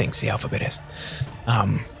Zaresk thinks the alphabet is,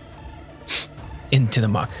 into the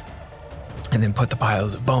muck, and then put the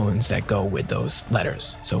piles of bones that go with those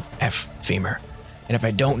letters. So F, femur. And if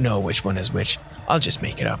I don't know which one is which, I'll just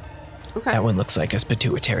make it up. Okay. That one looks like a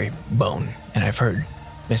pituitary bone, and I've heard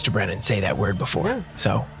Mr. Brennan say that word before. Yeah.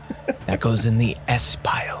 So that goes in the S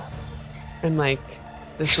pile And like,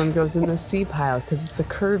 this one goes in the C pile because it's a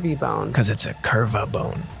curvy bone. because it's a curva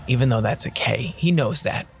bone. Even though that's a K, he knows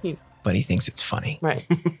that, He- but he thinks it's funny. Right.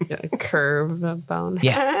 Yeah, a curve bone.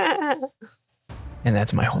 Yeah. And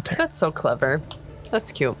that's my whole turn. That's so clever.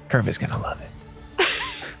 That's cute. Curve is gonna love it.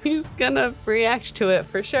 He's gonna react to it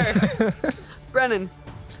for sure. Brennan.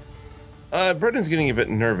 Brendan's getting a bit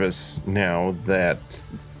nervous now that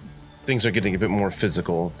things are getting a bit more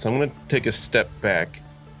physical. So I'm going to take a step back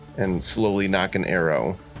and slowly knock an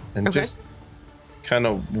arrow and Okay. just kind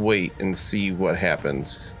of wait and see what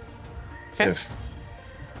happens. Okay.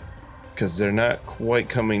 Because they're not quite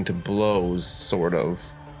coming to blows, sort of.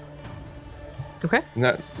 Okay.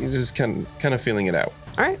 Not, you're just kind of feeling it out.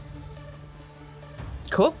 All right.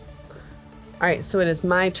 Cool. All right, so it is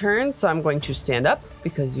my turn, so I'm going to stand up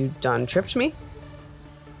because you done tripped me.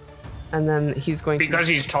 And then he's going Because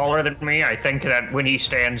he's taller than me, I think that when he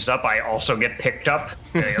stands up, I also get picked up.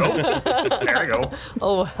 There you go. There you go. to...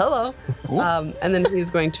 Oh, hello. And then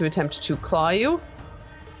he's going to attempt to claw you.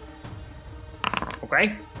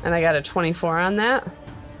 Okay. And I got a 24 on that.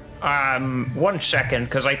 1 second,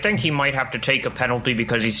 because I think he might have to take a penalty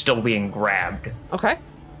because he's still being grabbed, Okay.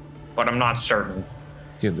 but I'm not certain.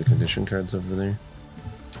 Do you have the condition cards over there?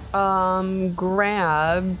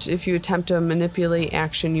 Grabbed. If you attempt to manipulate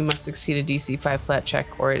action, you must succeed a DC 5 flat check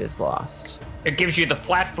or it is lost. It gives you the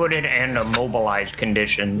flat-footed and immobilized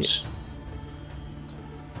conditions.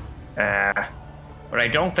 But I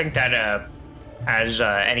don't think that has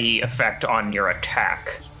any effect on your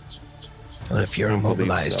attack. Well, if you're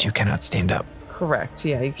immobilized, you cannot stand up. Correct.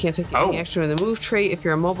 Yeah, you can't take any action with a move trait. If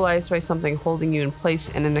you're immobilized by something holding you in place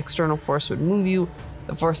and an external force would move you,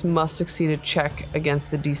 the force must succeed a check against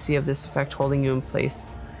the DC of this effect holding you in place.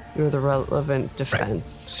 You're the relevant defense.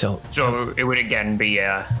 So it would again be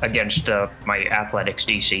against my athletics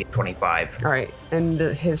DC 25. All right, and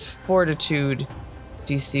his fortitude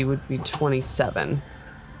DC would be 27.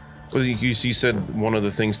 Well, you said one of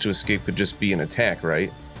the things to escape could just be an attack,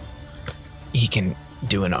 right? he can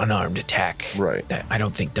do an unarmed attack. Right. That I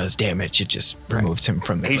don't think does damage. It just removes him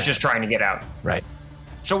from the He's ground. just trying to get out. Right.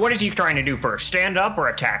 So what is he trying to do first? Stand up or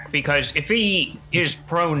attack? Because if he is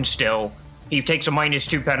prone still, he takes a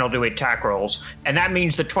 -2 penalty to attack rolls, and that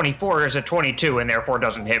means the 24 is a 22 and therefore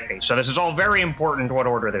doesn't hit me. So this is all very important what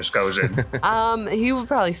order this goes in. He would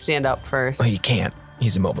probably stand up first. Well, he can't.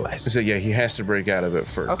 He's immobilized. So yeah, he has to break out of it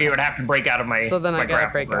first. Okay. He would have to break out of my So then my I gotta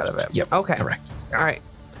grapple break out first. of it. Yep. Okay. Correct. All right.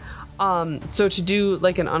 So to do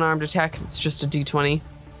like an unarmed attack, it's just a D20.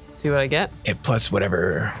 See what I get? Plus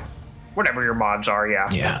whatever. Whatever your mods are, yeah.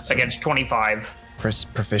 Yeah. So Against 25.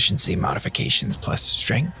 proficiency modifications plus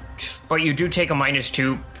strength. But you do take a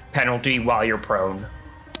 -2 penalty while you're prone.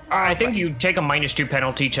 I think you take a -2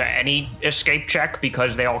 penalty to any escape check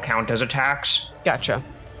because they all count as attacks. Gotcha.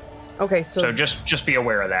 Okay, So just be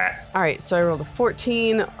aware of that. all right, so I rolled a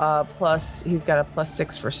 14, plus he's got a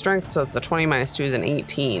 +6 for strength, so it's a 20 -2 is an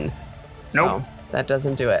 18. So Nope. that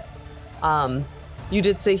doesn't do it. You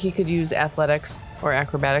did say he could use athletics or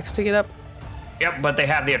acrobatics to get up. Yep, but they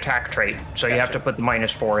have the attack trait, so you have Gotcha. to put the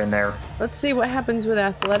 -4 in there. Let's see what happens with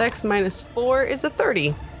athletics. -4 is a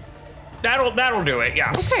 30. That'll do it,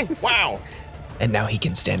 yeah. Okay. Wow. And now he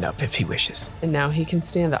can stand up if he wishes. And now he can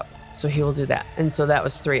stand up. So he will do that. And so that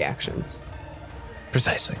was 3 actions.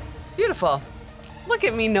 Precisely. Beautiful. Look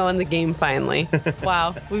at me knowing the game finally.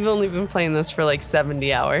 Wow. We've only been playing this for like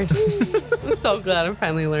 70 hours. I'm so glad I'm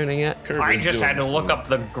finally learning it. Curve I is just doing had to look some- up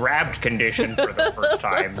the grabbed condition for the first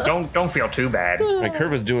time. Don't feel too bad. My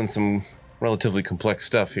Curve is doing some relatively complex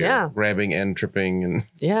stuff here. Yeah. Grabbing and tripping and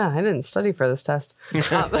Yeah, I didn't study for this test.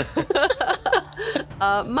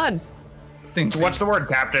 Mud. Think What's the word,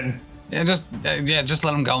 Captain? Yeah, just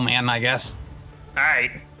let him go, man. I guess. All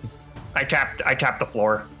right. I tapped the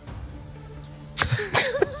floor.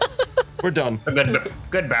 we're done. A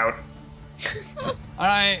good bout. All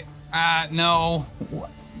right. No,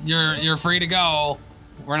 you're free to go.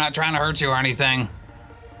 We're not trying to hurt you or anything.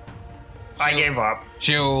 I gave up.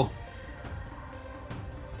 Shoo.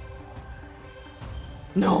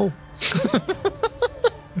 No.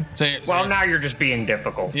 Well, now you're just being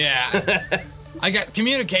difficult. Yeah. I got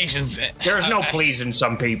communications. There's no pleasing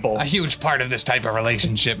some people. A huge part of this type of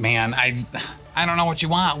relationship, man. I don't know what you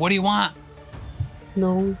want. What do you want?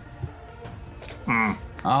 No.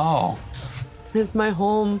 Oh. It's my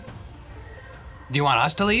home. Do you want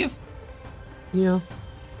us to leave? Yeah.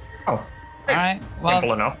 Oh, All right. Well,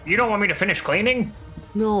 simple enough. You don't want me to finish cleaning?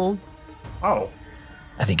 No. Oh,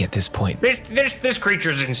 I think at this point, this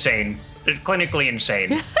creature's insane. It's clinically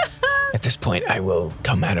insane. I will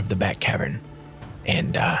come out of the back cavern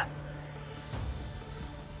and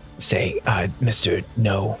say, Mr.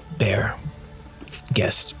 No Bear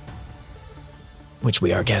guest, which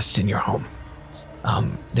we are guests in your home.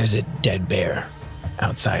 There's a dead bear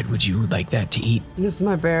outside. Would you like that to eat? This is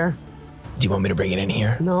my bear. Do you want me to bring it in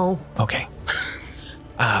here? No. Okay.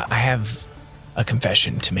 I have a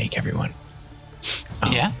confession to make, everyone.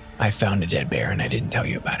 yeah. I found a dead bear and I didn't tell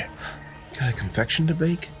you about it. Got a confection to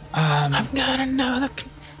bake? I've got another.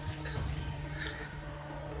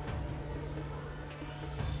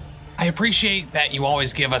 I appreciate that you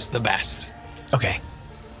always give us the best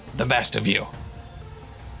of you,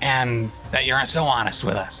 and that you're so honest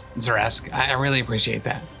with us, Zaresk. I really appreciate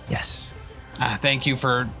that. Yes. Thank you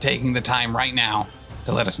for taking the time right now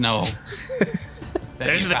to let us know.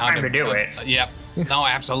 This is the time to do it. Yep. No,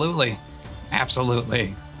 absolutely.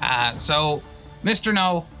 Absolutely. So, Mr.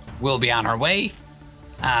 No, we'll be on our way.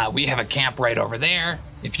 We have a camp right over there.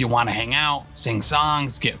 If you want to hang out, sing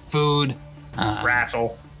songs, get food,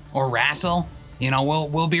 Rassle. or wrestle,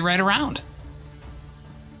 we'll be right around.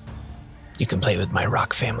 You can play with my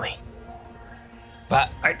rock family.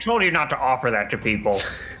 But I told you not to offer that to people.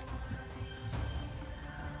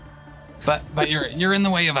 but you're in the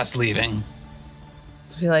way of us leaving.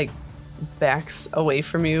 So he like backs away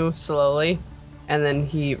from you slowly and then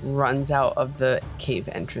he runs out of the cave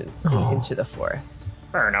entrance and Oh. into the forest.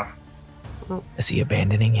 Fair enough. Is he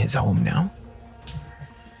abandoning his home now?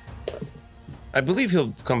 I believe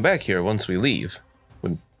he'll come back here once we leave.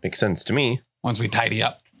 Would make sense to me. Once we tidy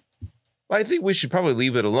up. I think we should probably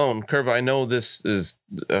leave it alone. Curva, I know this is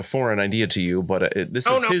a foreign idea to you, but this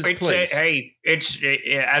is his place. It's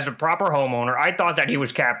as a proper homeowner, I thought that he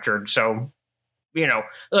was captured. So,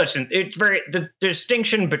 listen, it's the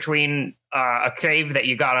distinction between a cave that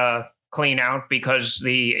you gotta clean out because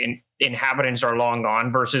the inhabitants are long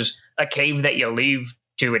gone versus a cave that you leave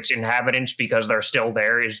to its inhabitants because they're still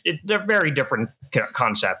there they're very different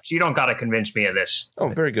concepts. You don't gotta convince me of this. Oh,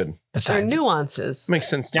 very good. There are Besides, nuances. Makes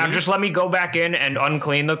sense to Now me. just let me go back in and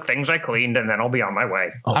unclean the things I cleaned, and then I'll be on my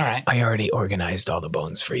way. all right. I already organized all the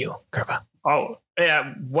bones for you, Curva. Oh,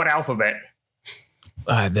 yeah. What alphabet?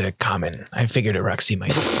 The common. I figured Aruxy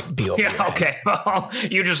might be over your Yeah, head. okay. Well,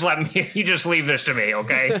 you just leave this to me,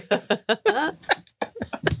 okay?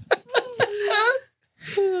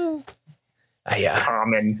 I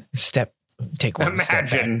Common. take one step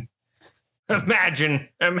back.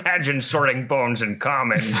 Imagine sorting bones in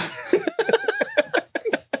common.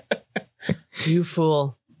 You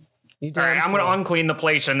fool. You All damn right, I'm fool. gonna unclean the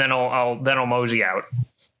place and then I'll mosey out.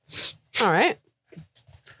 All right.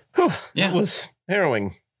 Yeah. That was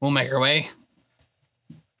harrowing. We'll make our way.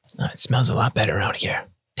 It smells a lot better out here.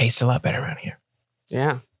 Tastes a lot better out here.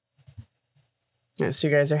 Yeah. So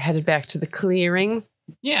you guys are headed back to the clearing.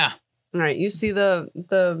 Yeah. All right. You see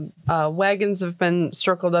the wagons have been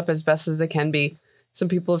circled up as best as they can be. Some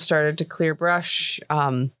people have started to clear brush,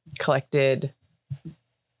 collected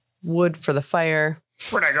wood for the fire.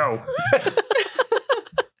 Where'd I go?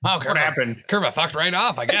 Oh, What happened? Curva fucked right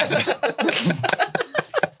off, I guess.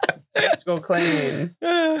 Let's go claim.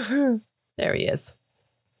 There he is.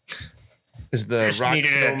 Is the Just rock needed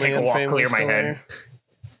to take a snowman walk, family clear my still head.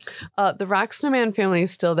 there? The Rock Snowman family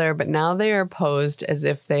is still there, but now they are posed as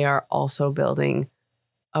if they are also building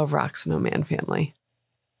a Rock Snowman family.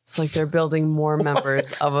 It's like they're building more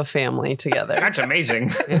members of a family together. That's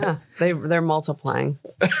amazing. Yeah, they're multiplying.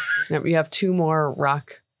 Yep, you have 2 more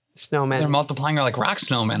Rock Snowmen. They're multiplying. They're like rock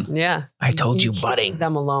snowmen. Yeah. I told you, keep budding.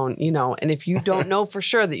 them alone, and if you don't know for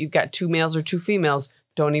sure that you've got 2 males or 2 females,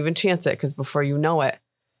 don't even chance it, because before you know it,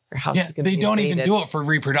 your house Yeah, is going to they be don't even invaded. do it for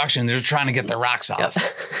reproduction. They're trying to get their rocks off.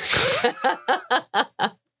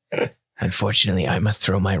 Yep. Unfortunately, I must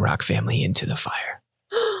throw my rock family into the fire.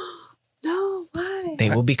 No, why?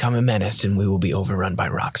 They will become a menace and we will be overrun by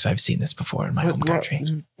rocks. I've seen this before in my home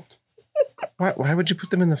country. Why would you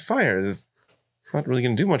put them in the fire? It's not really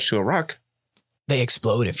going to do much to a rock. They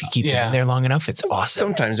explode if you keep them Yeah. in there long enough. It's awesome.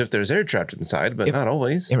 Sometimes if there's air trapped inside, but not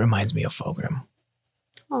always. It reminds me of Fulgrim.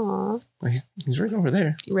 Aw, Well, he's right over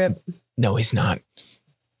there. rip. No, he's not.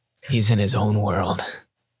 He's in his own world.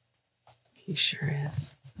 He sure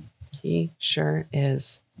is. He sure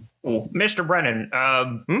is. Oh, Mr. Brennan,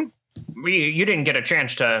 you didn't get a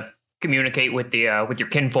chance to communicate with your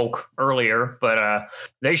kinfolk earlier, but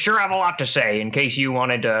they sure have a lot to say. In case you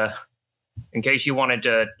wanted to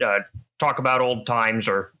talk about old times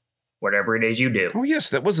or whatever it is you do. Oh, yes,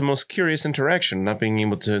 that was the most curious interaction, not being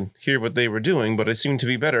able to hear what they were doing, but it seemed to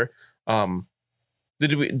be better.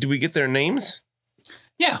 Did we get their names?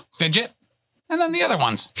 Yeah, Fidget. And then the other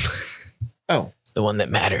ones. Oh. The one that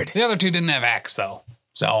mattered. The other 2 didn't have acts, though.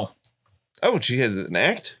 So, Oh, she has an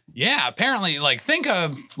act? yeah, apparently, think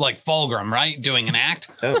of, Fulgrim, right? Doing an act.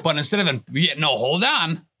 Oh. But instead of, hold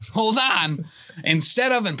on.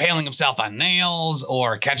 Instead of impaling himself on nails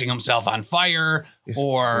or catching himself on fire It's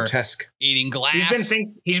or grotesque. eating glass.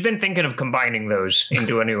 He's been thinking of combining those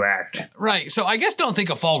into a new act. Right. So I guess don't think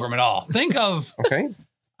of Fulgrim at all. Think of Okay.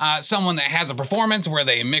 someone that has a performance where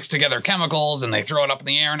they mix together chemicals and they throw it up in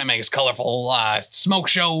the air and it makes colorful smoke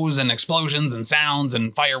shows and explosions and sounds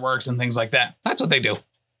and fireworks and things like that. That's what they do.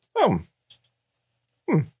 Oh.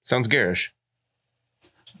 Sounds garish.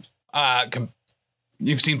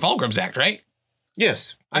 You've seen Fulgrim's act, right?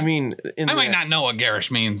 Yes. I mean, I might not know what garish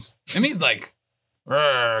means. It means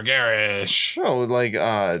garish. Oh,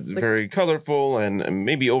 very colorful and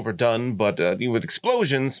maybe overdone, but with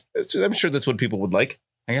explosions, I'm sure that's what people would like.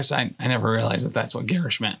 I guess I never realized that that's what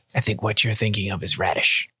garish meant. I think what you're thinking of is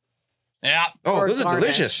radish. Yeah. Oh, Or those are garnish.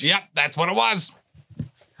 delicious. Yep. That's what it was.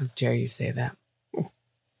 How dare you say that?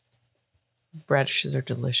 Radishes are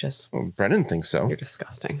delicious. Well, Brennan thinks so. You're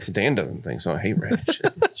disgusting. Dan doesn't think so. I hate radish.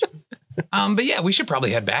 But yeah, we should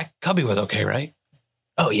probably head back. Cubby was okay, right?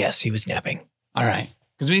 Oh, yes, he was napping. All right.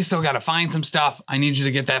 Because we still got to find some stuff. I need you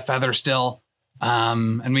to get that feather still.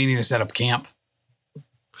 And we need to set up camp.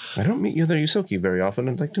 I don't meet other Yusoki very often.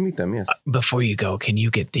 I'd like to meet them, yes. Before you go, can you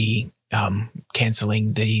get the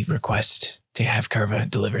canceling the request to have Curva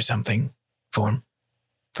deliver something form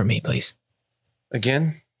for me, please?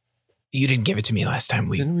 Again? You didn't give it to me last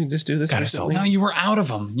time. Didn't we just do this got recently? No, you were out of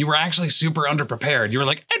them. You were actually super underprepared. You were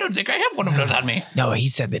like, I don't think I have one of those on me. No, he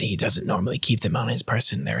said that he doesn't normally keep them on his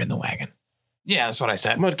person. They're in the wagon. Yeah, that's what I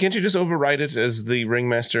said. Mud, can't you just override it as the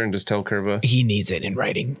ringmaster and just tell Curva? He needs it in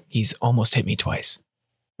writing. He's almost hit me twice.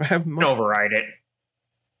 I have You can override it.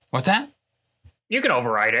 What's that? You can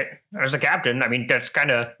override it as a captain. I mean, that's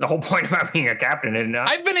kind of the whole point about being a captain, isn't it?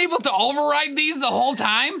 I've been able to override these the whole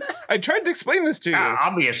time? I tried to explain this to you.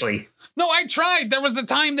 Obviously. No, I tried. There was the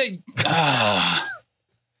time that...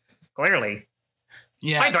 Clearly.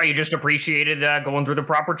 Yeah. I thought you just appreciated going through the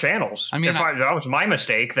proper channels. I mean, if that was my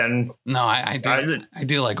mistake, then... No, I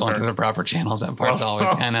do like going through the proper channels. That part's always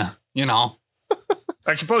kind of, you know...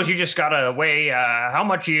 I suppose you just gotta weigh how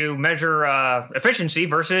much you measure efficiency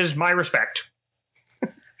versus my respect.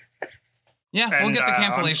 Yeah, we'll get the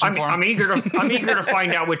cancellation form. I'm eager to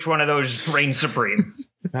find out which one of those reigns supreme.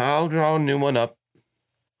 I'll draw a new one up.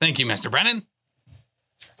 Thank you, Mr. Brennan.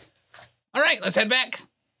 All right, let's head back.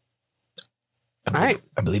 I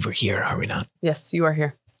believe we're here, are we not? Yes, you are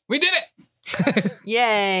here. We did it.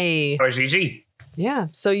 Yay. That was easy. Yeah.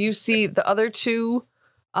 So you see the other two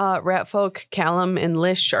rat folk, Callum and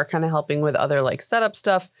Lish, are kind of helping with other like setup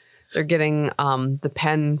stuff. They're getting the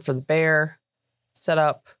pen for the bear set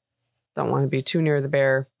up. Don't want to be too near the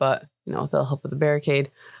bear, but you know, they'll help with the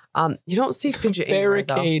barricade. You don't see Fidget anywhere,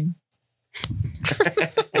 though. Barricade.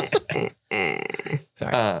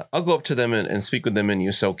 Sorry. I'll go up to them and speak with them in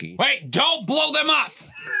Yusoki. Wait, don't blow them up.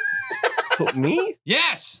 Me?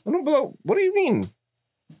 Yes. I don't blow. What do you mean?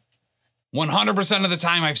 100% of the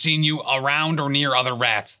time I've seen you around or near other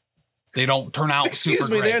rats. They don't turn out Excuse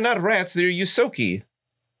super me, great. they're not rats. They're Yusoki.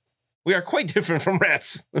 We are quite different from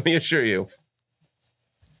rats. Let me assure you.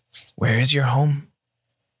 Where is your home?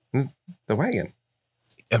 The wagon.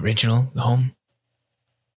 Original home?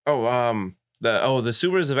 Oh, the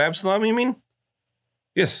sewers of Absalom, you mean?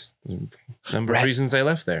 Yes. Number of reasons I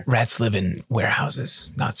left there. Rats live in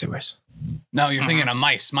warehouses, not sewers. No, you're thinking of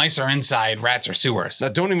mice. Mice are inside, rats are sewers. Now,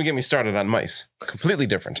 don't even get me started on mice. Completely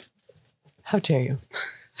different. How dare you?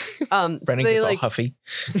 Brennan so they gets all like huffy.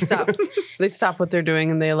 stop. They stop what they're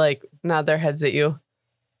doing and they like nod their heads at you.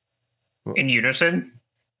 In unison?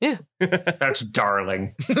 Yeah. That's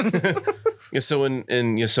darling. Yeah, so in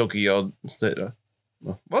Yusoki, I'll say,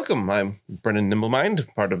 welcome. I'm Brennan Nimblemind,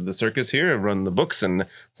 part of the circus here. I run the books and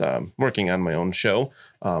working on my own show.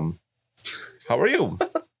 How are you?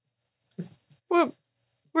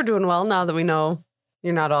 We're doing well now that we know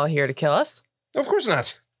you're not all here to kill us Of course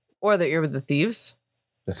not. or that you're with the thieves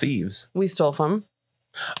The thieves. we stole from.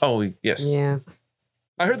 Oh, yes. Yeah.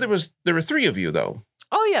 I heard there were three of you, though.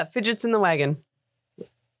 Oh yeah, Fidget's in the wagon.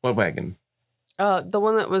 What wagon? The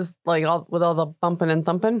one that was like all with all the bumping and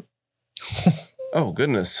thumping. Oh,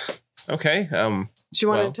 goodness. Okay. She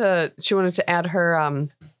wanted to add her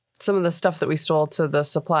some of the stuff that we stole to the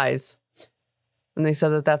supplies. And they said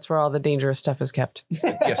that that's where all the dangerous stuff is kept.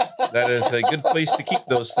 Yes, that is a good place to keep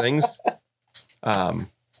those things. Well,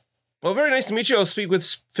 very nice to meet you. I'll speak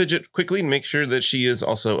with Fidget quickly and make sure that she is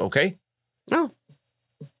also okay. Oh,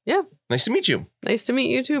 yeah. Nice to meet you. Nice to meet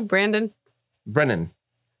you too, Brandon. Brennan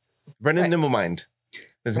Right. Nimblemind.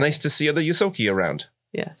 It's nice to see other Yusoki around.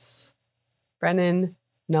 Yes. Brennan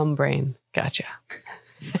Numbrain. Gotcha.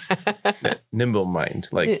 Nimble mind.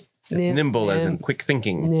 Like, it's nimble as in quick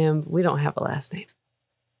thinking. We don't have a last name.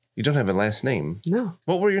 You don't have a last name. No.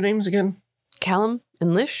 What were your names again? Callum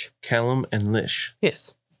and Lish? Callum and Lish.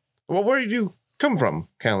 Yes. Well, where did you come from,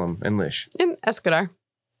 Callum and Lish? In Escadar.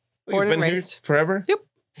 Born You've and been raised. here forever? Yep.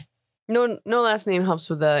 No last name helps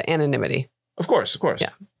with the anonymity. Of course. Yeah.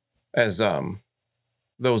 As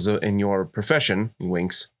those in your profession, he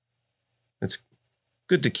winks, it's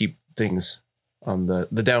good to keep things on the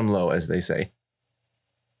down low, as they say.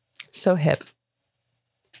 So hip.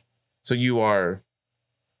 So you are,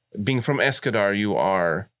 being from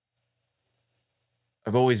Escadar,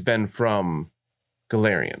 I've always been from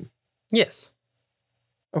Galarian. Yes.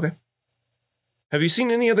 Okay. Have you seen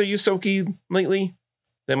any other Yusoki lately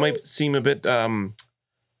that might seem a bit out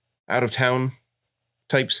of town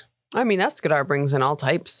types? I mean, Escadar brings in all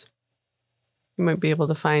types. You might be able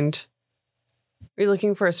to find. Are you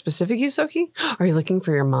looking for a specific Yusoki? Are you looking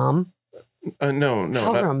for your mom? No.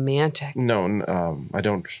 How not- romantic. No, I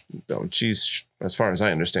don't. No, she's, as far as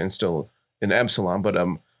I understand, still in Absalom. But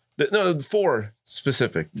no, 4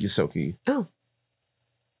 specific Yusoki. Oh.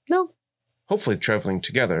 No. Hopefully traveling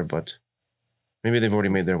together, but Maybe they've already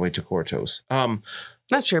made their way to Kortos.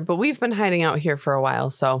 Not sure, but we've been hiding out here for a while,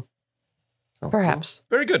 so perhaps.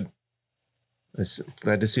 Well, very good.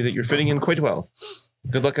 Glad to see that you're fitting in quite well.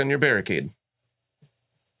 Good luck on your barricade.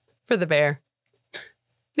 For the bear.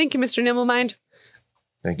 Thank you, Mr. Nimblemind.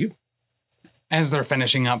 Thank you. As they're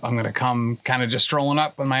finishing up, I'm going to come kind of just strolling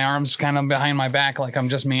up with my arms kind of behind my back like I'm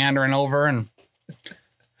just meandering over, and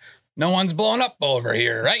no one's blowing up over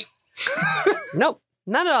here, right? Nope,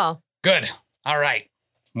 not at all. Good. All right.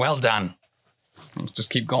 Well done. I'll just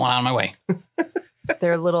keep going on my way.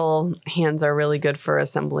 Their little hands are really good for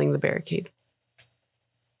assembling the barricade.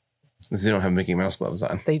 They don't have Mickey Mouse gloves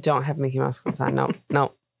on. They don't have Mickey Mouse gloves on.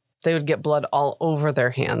 No. They would get blood all over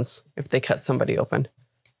their hands if they cut somebody open.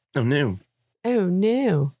 Oh, no. Oh,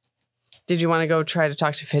 no. Did you want to go try to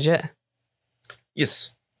talk to Fidget?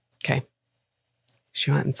 Yes. Okay.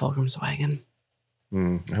 She went in Fulgrim's wagon.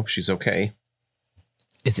 I hope she's okay.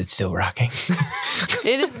 Is it still rocking?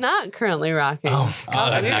 It is not currently rocking. Oh,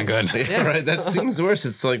 that's not good. Yeah. Right, that seems worse.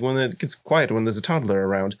 It's like when it gets quiet when there's a toddler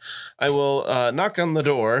around. I will knock on the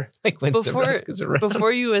door. like when Before- Sebastian is around.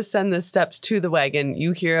 Before you ascend the steps to the wagon,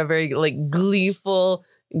 you hear a very gleeful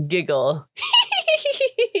giggle.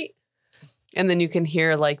 And then you can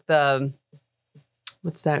hear what's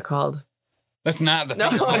that called? That's not the No,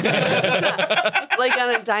 thing. it's not. Like on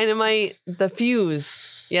a dynamite, the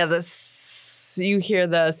fuse. Yeah, you hear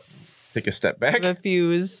the Take a step back. the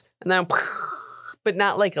fuse, and then, but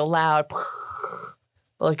not like a loud, but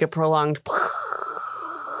like a prolonged,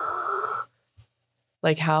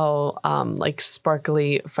 like how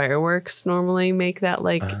sparkly fireworks normally make that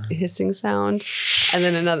hissing sound, and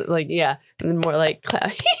then another and then more like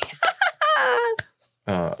clap.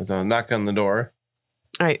 So knock on the door.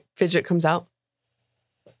 All right, Fidget comes out.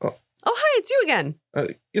 Oh. Oh, hi, it's you again.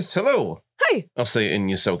 Yes, hello. Hi. I'll say in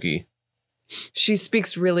Yosoki. She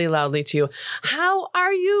speaks really loudly to you. How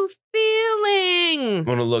are you feeling?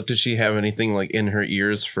 Want to look? Does she have anything in her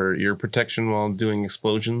ears for ear protection while doing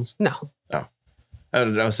explosions? No. I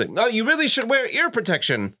was saying, oh, you really should wear ear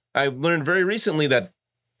protection. I learned very recently that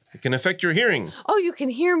it can affect your hearing. Oh, you can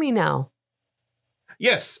hear me now.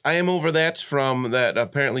 Yes, I am over that from that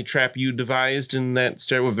apparently trap you devised in that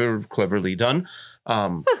stairwell. Very cleverly done.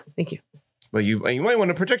 Thank you. But you might want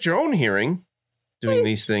to protect your own hearing doing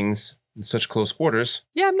these things in such close quarters.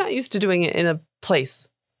 Yeah, I'm not used to doing it in a place.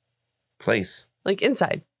 Place. Like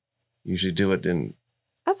inside. Usually do it in...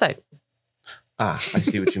 Outside. I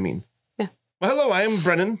see what you mean. Yeah. Well, hello, I am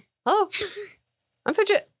Brennan. Hello. I'm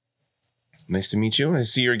Fidget. Nice to meet you. I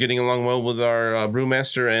see you're getting along well with our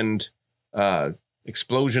brewmaster and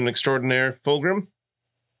explosion extraordinaire, Fulgrim.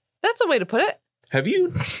 That's a way to put it.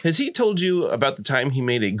 Has he told you about the time he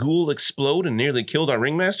made a ghoul explode and nearly killed our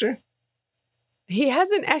ringmaster? He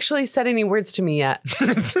hasn't actually said any words to me yet.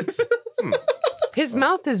 His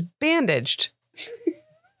mouth is bandaged.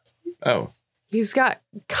 Oh. He's got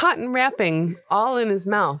cotton wrapping all in his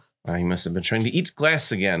mouth. He must have been trying to eat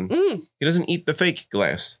glass again. He doesn't eat the fake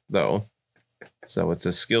glass, though. So it's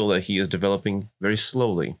a skill that he is developing very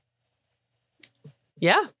slowly.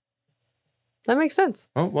 Yeah. That makes sense.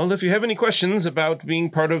 Oh, well, if you have any questions about being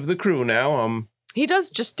part of the crew now, He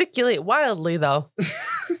does gesticulate wildly, though.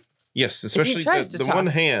 yes, especially tries to the talk. one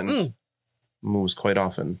hand moves quite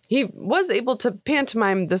often. He was able to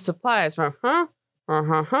pantomime the supplies from Oh,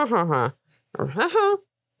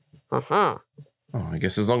 I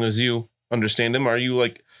guess as long as you understand him, are you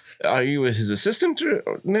his assistant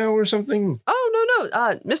now or something? Oh,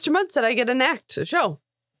 no. Mr. Mudd said I get an act, a show.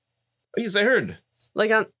 Yes, I heard.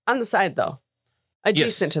 Like on the side, though.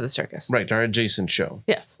 Adjacent to the circus. Right, our adjacent show.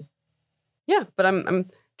 Yes. Yeah, but I'm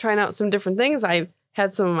trying out some different things. I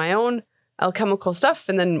had some of my own alchemical stuff,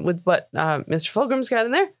 and then with what Mr. Fulgrim's got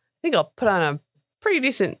in there, I think I'll put on a pretty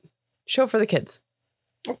decent show for the kids.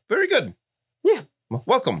 Oh, very good. Yeah. Well,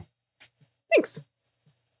 welcome. Thanks.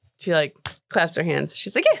 She claps her hands.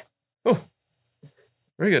 She's like, yeah. Oh,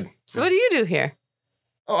 very good. So what do you do here?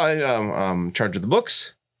 Oh, I'm charge of the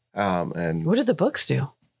books. And What do the books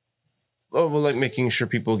do? making sure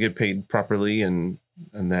people get paid properly and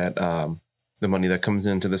that the money that comes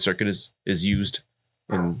into the circuit is used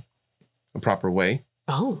in a proper way.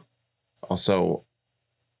 Oh. Also,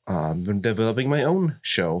 been developing my own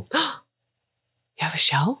show. You have a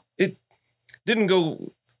show? It didn't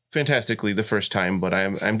go fantastically the first time, but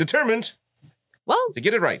I'm determined Well, to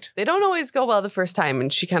get it right. they don't always go well the first time.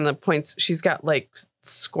 And she kind of points. She's got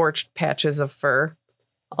scorched patches of fur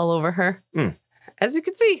all over her. As you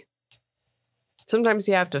can see. Sometimes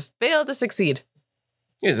you have to fail to succeed.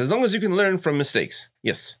 Yes, as long as you can learn from mistakes.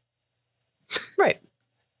 Yes. Right.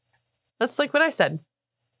 That's like what I said,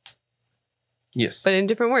 Yes. but in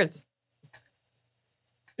different words.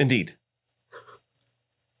 Indeed.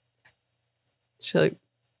 She like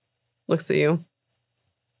looks at you,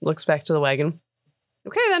 looks back to the wagon.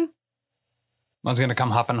 Okay, then. Mud's gonna come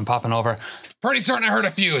huffing and puffing over. Pretty certain I heard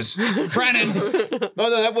a fuse. Brennan! Oh, no,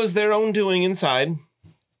 that was their own doing inside.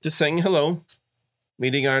 Just saying hello.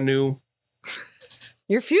 Meeting our new...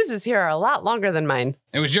 Your fuses here are a lot longer than mine.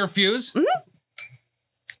 It was your fuse? Mm-hmm.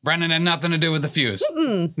 Brennan had nothing to do with the fuse.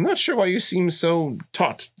 Mm-mm. I'm not sure why you seem so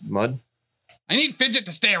taut, Mud. I need Fidget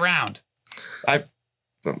to stay around. I'm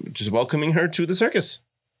just welcoming her to the circus.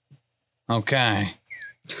 Okay.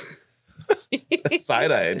 That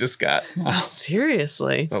side eye I just got.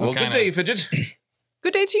 Seriously. Well, Okay, good day, Fidget.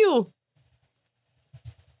 Good day to you.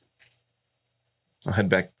 I'll head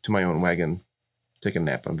back to my own wagon. Take a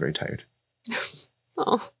nap. I'm very tired.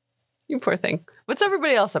 Oh, you poor thing. What's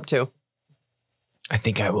everybody else up to? I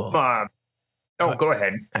think I will. Go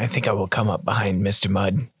ahead. I think I will come up behind Mr.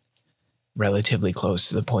 Mud, relatively close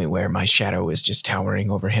to the point where my shadow is just towering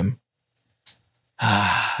over him,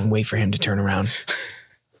 and wait for him to turn around.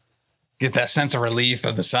 Get that sense of relief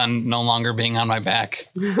of the sun no longer being on my back.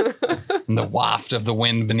 And the waft of the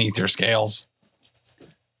wind beneath your scales.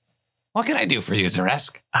 What can I do for you,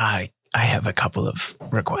 Zaresk? I have a couple of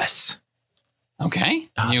requests. Okay.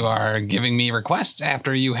 You are giving me requests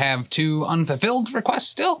after you have 2 unfulfilled requests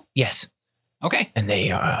still? Yes, Okay. and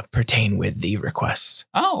they pertain with the requests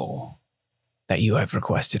Oh. that you have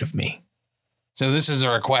requested of me. So this is a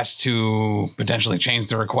request to potentially change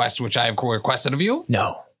the request which I have requested of you?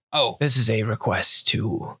 No, Oh. this is a request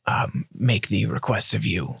to make the requests of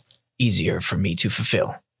you easier for me to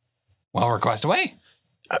fulfill. Well, request away.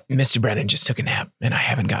 Mr. Brennan just took a nap, and I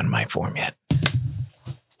haven't gotten my form yet.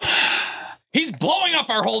 He's blowing up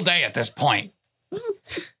our whole day at this point.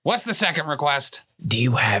 What's the second request? Do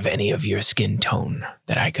you have any of your skin tone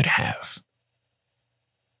that I could have?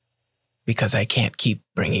 Because I can't keep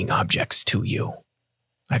bringing objects to you.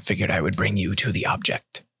 I figured I would bring you to the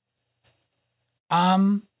object.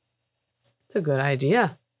 It's a good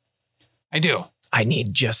idea. I do. I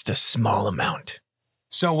need just a small amount.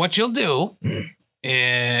 So what you'll do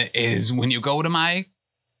is when you go to my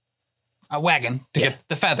wagon to get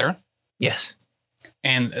the feather, Yes.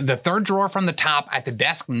 and the third drawer from the top at the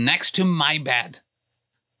desk next to my bed.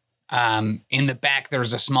 In the back,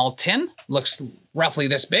 there's a small tin, looks roughly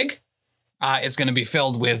this big. It's going to be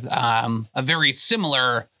filled with a very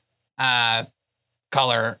similar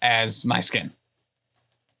color as my skin.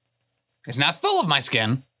 It's not full of my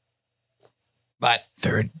skin, but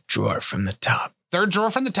Third drawer from the top. third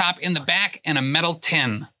drawer from the top in the back and a metal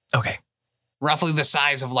tin, Okay. roughly the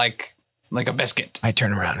size of like a biscuit. I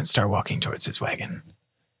turn around and start walking towards his wagon.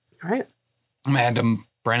 All right. I'm gonna head to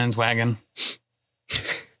Brennan's wagon.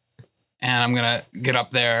 And I'm gonna get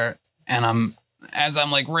up there, and as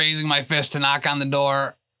I'm like raising my fist to knock on the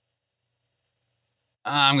door,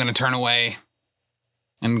 I'm gonna turn away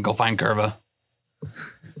and go find Curva.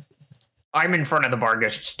 I'm in front of the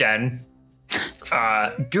Barghest's den,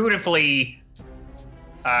 dutifully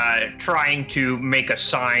trying to make a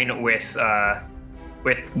sign with a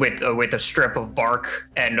strip of bark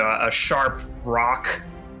and a sharp rock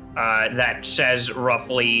that says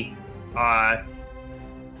roughly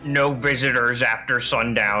no visitors after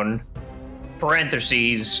sundown,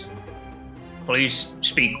 parentheses, please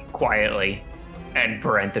speak quietly, and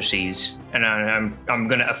parentheses. And I'm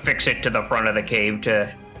gonna affix it to the front of the cave to,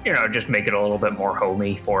 just make it a little bit more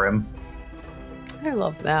homey for him. I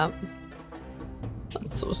love that.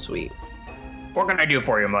 That's so sweet. What can I do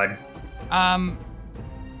for you, Mud?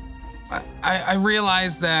 I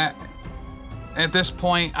realize that at this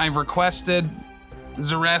point I've requested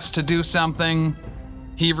Zaresk to do something.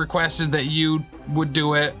 He requested that you would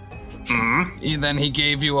do it. Mm-hmm. Then he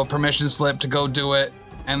gave you a permission slip to go do it.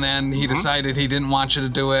 And then he decided he didn't want you to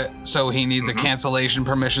do it. So he needs a cancellation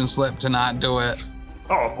permission slip to not do it.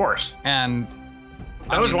 Oh, of course. And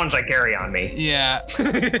Those ones I carry on me. yeah.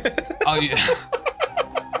 Oh, yeah.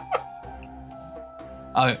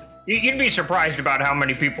 You'd be surprised about how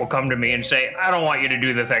many people come to me and say, I don't want you to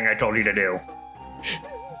do the thing I told you to do.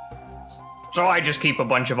 So I just keep a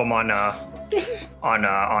bunch of them on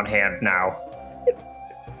hand now.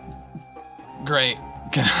 Great.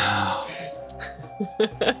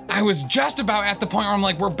 I was just about at the point where I'm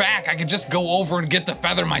like, we're back. I could just go over and get the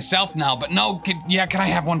feather myself now. But no, can I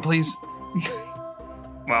have one, please?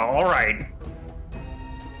 Well, all right.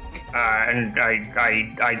 And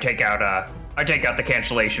I take out the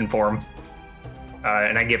cancellation form,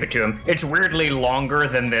 and I give it to him. It's weirdly longer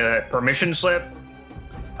than the permission slip,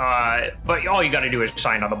 but all you got to do is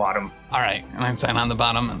sign on the bottom. All right, and I sign on the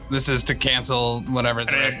bottom. This is to cancel whatever.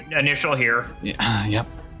 An initial here. Yeah,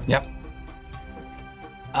 yep.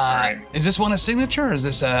 right. Is this one a signature or is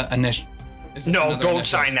this a initial? No, don't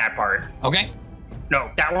sign that part. Okay.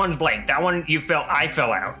 No, that one's blank. That one I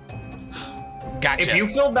fill out. Gotcha. If you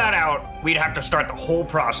filled that out, we'd have to start the whole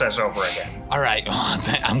process over again. All right.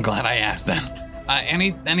 I'm glad I asked then.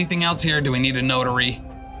 Anything else here? Do we need a notary?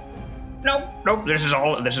 Nope. This is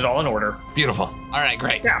all in order. Beautiful. All right,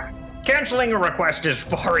 great. Yeah. Canceling a request is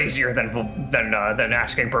far easier than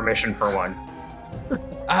asking permission for one.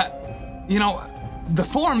 The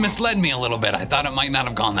form misled me a little bit. I thought it might not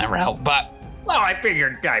have gone that route, but... Well, I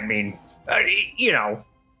figured, I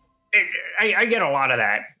get a lot of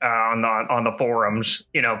that on the forums.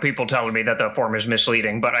 People telling me that the form is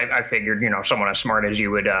misleading, but I figured, someone as smart as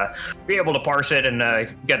you would be able to parse it and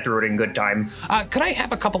get through it in good time. Could I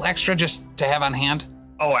have a couple extra just to have on hand?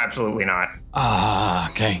 Oh, absolutely not.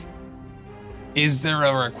 Okay. Is there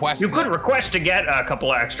a request? You could request to get a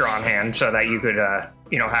couple extra on hand so that you could,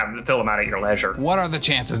 fill them out at your leisure. What are the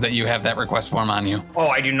chances that you have that request form on you? Oh,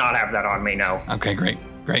 I do not have that on me, no. Okay, great.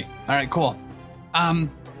 All right, cool.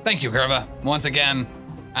 Thank you, Curva. Once again,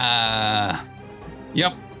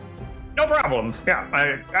 yep. No problem. Yeah,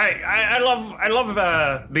 I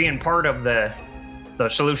love being part of the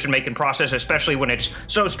solution making process, especially when it's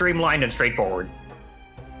so streamlined and straightforward.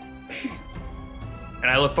 And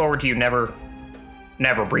I look forward to you never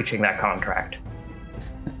breaching that contract.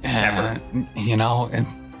 Never.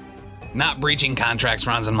 Not breaching contracts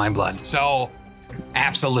runs in my blood. So,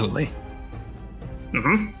 absolutely.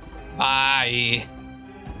 Mm-hmm. Bye.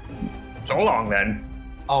 So long then.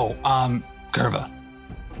 Oh, Curva.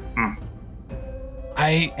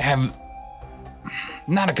 I have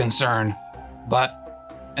not a concern,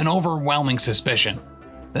 but an overwhelming suspicion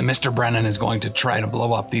that Mr. Brennan is going to try to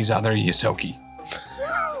blow up these other Yosoki.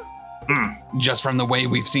 Just from the way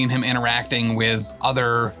we've seen him interacting with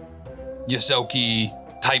other Yosoki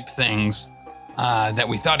type things that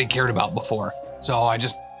we thought he cared about before. So I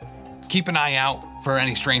just keep an eye out for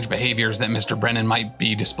any strange behaviors that Mr. Brennan might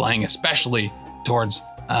be displaying, especially towards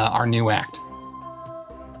our new act.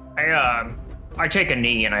 I take a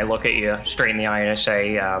knee and I look at you straight in the eye and I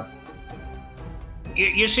say,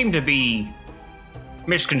 you seem to be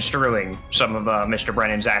misconstruing some of Mr.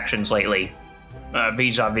 Brennan's actions lately,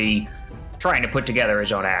 vis-a-vis trying to put together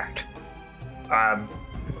his own act.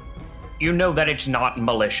 You know that it's not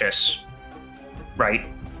malicious, right?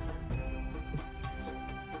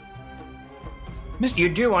 You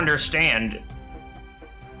do understand.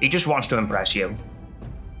 He just wants to impress you.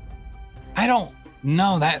 I don't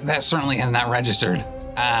know. That certainly has not registered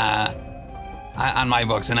on my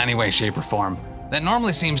books in any way, shape, or form. That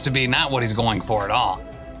normally seems to be not what he's going for at all.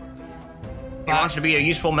 He wants to be a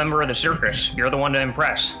useful member of the circus. You're the one to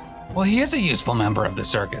impress. Well, he is a useful member of the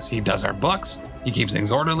circus. He does our books. He keeps things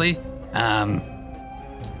orderly.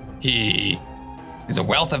 He is a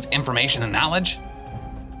wealth of information and knowledge.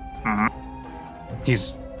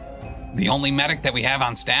 He's the only medic that we have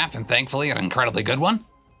on staff, and thankfully an incredibly good one.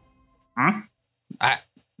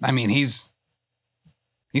 I mean, he's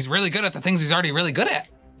really good at the things he's already really good at,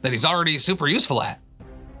 that he's already super useful at.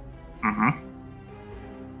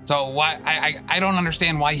 So why I don't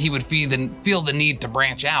understand why he would feel the need to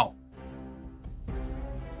branch out.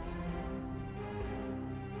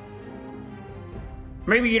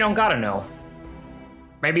 Maybe you don't gotta know.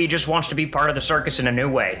 Maybe he just wants to be part of the circus in a new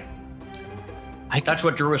way. That's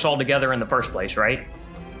what drew us all together in the first place, right?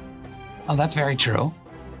 Oh, that's very true.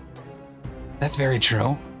 That's very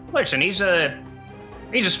true. Listen, he's a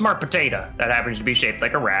smart potato that happens to be shaped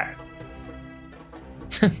like a rat.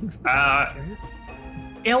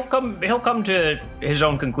 He'll come to his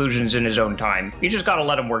own conclusions in his own time. You just gotta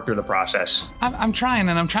let him work through the process. I'm trying,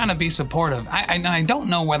 and I'm trying to be supportive. I don't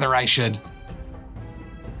know whether I should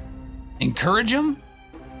encourage him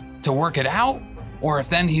to work it out, or if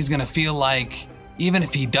then he's gonna feel like, even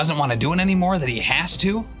if he doesn't want to do it anymore, that he has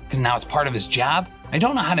to, because now it's part of his job. I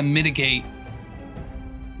don't know how to mitigate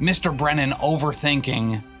Mr. Brennan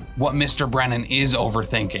overthinking what Mr. Brennan is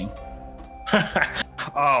overthinking.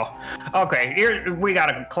 Oh, okay. Here we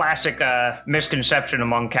got a classic misconception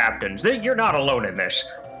among captains. You're not alone in this.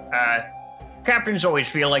 Captains always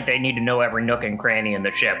feel like they need to know every nook and cranny in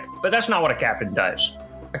the ship, but that's not what a captain does.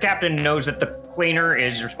 A captain knows that the cleaner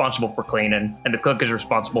is responsible for cleaning, and the cook is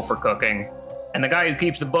responsible for cooking, and the guy who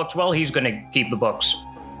keeps the books, well, he's going to keep the books.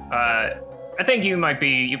 I think you might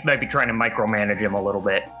be trying to micromanage him a little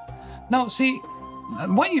bit. No, see,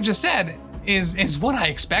 what you just said is what I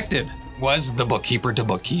expected. Was the bookkeeper to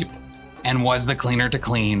bookkeep, and was the cleaner to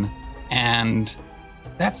clean, and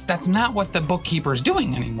that's not what the bookkeeper's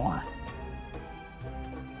doing anymore.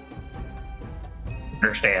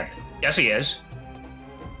 Understand? Yes, he is.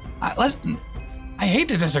 Listen, I hate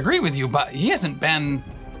to disagree with you, but he hasn't been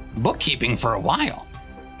bookkeeping for a while.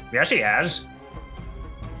 Yes, he has.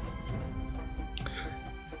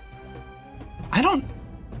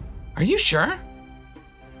 Are you sure?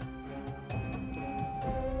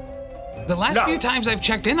 The last few times I've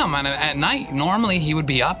checked in on him at night, normally he would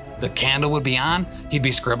be up, the candle would be on, he'd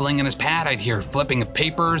be scribbling in his pad, I'd hear flipping of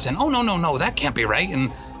papers, and oh, no, that can't be right,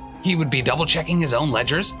 and he would be double checking his own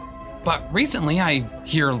ledgers. But recently I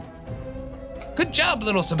hear, good job,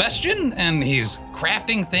 little Sebastian, and he's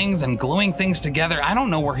crafting things and gluing things together. I don't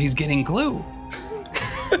know where he's getting glue.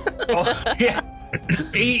 Oh, yeah.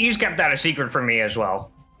 He's kept that a secret from me as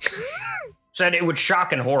well. Said it would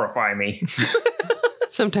shock and horrify me.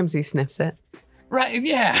 Sometimes he sniffs it. Right,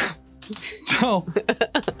 yeah. So,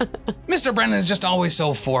 Mr. Brennan is just always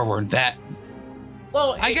so forward that,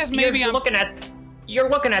 Well, I guess maybe you're looking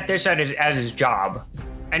at this as his job,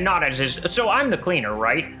 and not as his. So I'm the cleaner,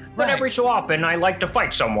 right? But Right. every so often, I like to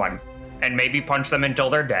fight someone and maybe punch them until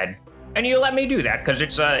they're dead. And you let me do that because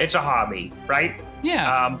it's a hobby, right?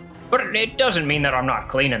 yeah. But it doesn't mean that I'm not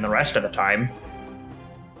cleaning the rest of the time.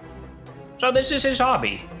 So this is his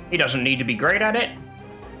hobby. He doesn't need to be great at it.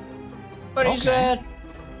 But he's Okay.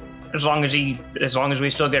 as long as we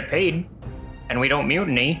still get paid and we don't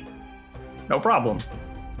mutiny, no problem.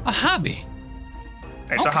 A hobby.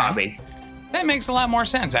 It's a Okay. hobby. That makes a lot more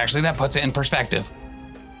sense, actually. That puts it in perspective.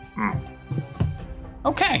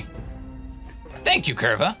 Okay. Thank you,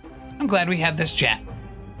 Curva. I'm glad we had this chat.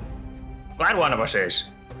 Glad one of us is.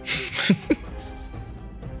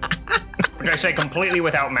 Which I say completely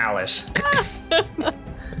without malice.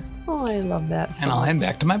 Oh, I love that so And I'll much. head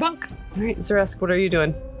back to my bunk. All right, Zaresk, what are you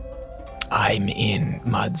doing? I'm in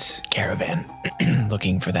Mud's caravan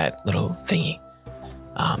looking for that little thingy,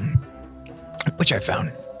 which I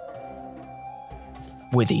found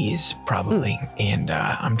with ease, probably. And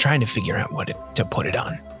I'm trying to figure out to put it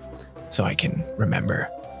on so I can remember.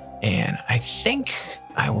 And I think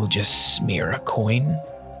I will just smear a coin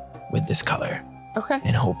with this color Okay.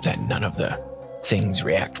 and hope that none of the things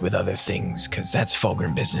react with other things, because that's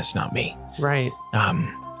Fulgrim business, not me. Right.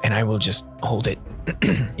 And I will just hold it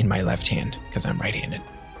in my left hand because I'm right-handed,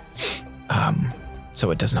 so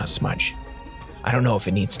it does not smudge. I don't know if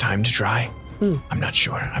it needs time to dry. I'm not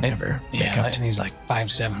sure. I've never Yeah, picked it needs like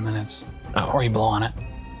 5-7 minutes. Oh, Or you blow on it.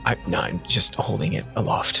 I'm just holding it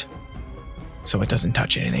aloft so it doesn't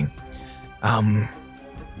touch anything. And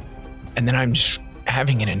then I'm just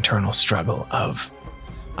having an internal struggle of,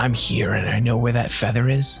 I'm here and I know where that feather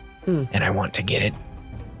is, and I want to get it.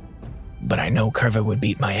 But I know Curva would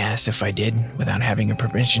beat my ass if I did without having a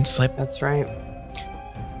permission slip. That's right.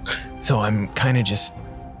 So I'm kind of just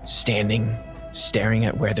standing, staring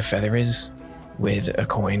at where the feather is with a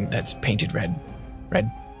coin that's painted red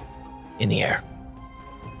in the air.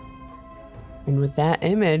 And with that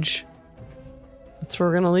image, that's where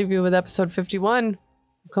we're going to leave you with episode 51. We'll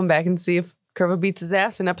come back and see if Curva beats his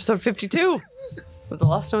ass in episode 52 with the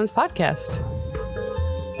Lost Omens podcast.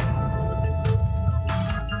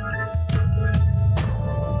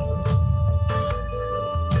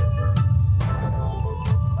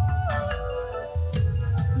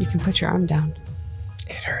 You can put your arm down.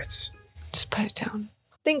 It hurts. Just put it down.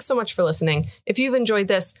 Thanks so much for listening. If you've enjoyed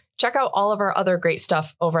this, check out all of our other great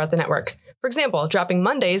stuff over at the network. For example, dropping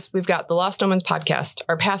Mondays, we've got the Lost Omens podcast,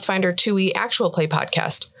 our Pathfinder 2e actual play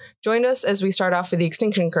podcast. Join us as we start off with the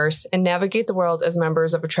Extinction Curse and navigate the world as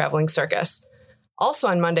members of a traveling circus. Also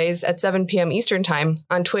on Mondays at 7 p.m. Eastern Time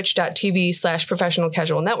on twitch.tv/professional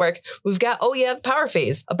casual network, we've got Oh Yeah, the Power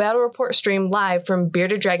Phase, a battle report stream live from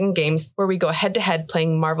Bearded Dragon Games where we go head to head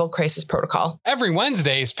playing Marvel Crisis Protocol. Every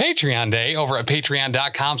Wednesday is Patreon Day over at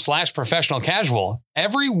patreon.com/professional casual.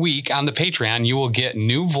 Every week on the Patreon, you will get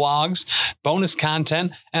new vlogs, bonus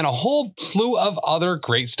content, and a whole slew of other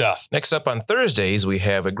great stuff. Next up on Thursdays, we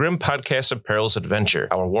have a Grim Podcast of Perilous Adventure,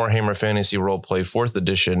 our Warhammer Fantasy Roleplay 4th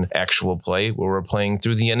Edition actual play, where we're playing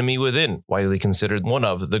through The Enemy Within, widely considered one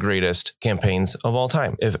of the greatest campaigns of all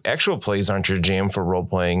time. If actual plays aren't your jam for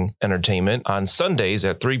role-playing entertainment, on Sundays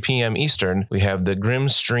at 3 p.m. Eastern, we have the Grim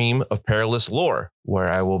Stream of Perilous Lore,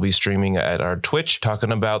 where I will be streaming at our Twitch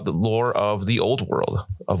talking about the lore of the old world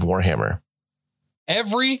of Warhammer.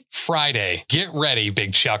 Every Friday, get ready,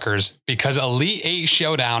 big chuckers, because Elite 8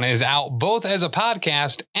 Showdown is out both as a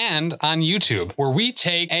podcast and on YouTube, where we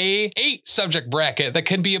take a 8 subject bracket that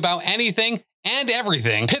can be about anything and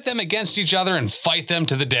everything, pit them against each other and fight them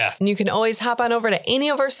to the death. And you can always hop on over to any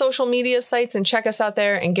of our social media sites and check us out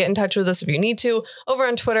there and get in touch with us if you need to. Over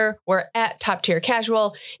on Twitter, we're at Top Tier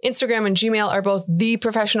Casual. Instagram and Gmail are both The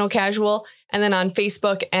Professional Casual. And then on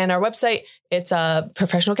Facebook and our website It's a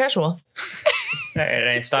professional casual. And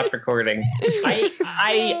I stopped recording.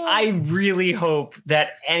 I really hope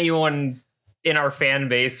that anyone in our fan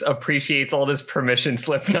base appreciates all this permission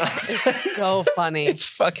slip nonsense. So funny. It's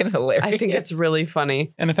fucking hilarious. I think it's really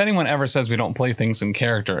funny. And if anyone ever says we don't play things in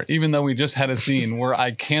character, even though we just had a scene where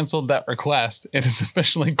I canceled that request, it is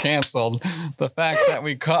officially canceled. The fact that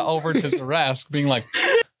we cut over to Zaresk being like,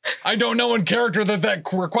 I don't know in character that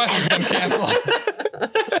request has been canceled.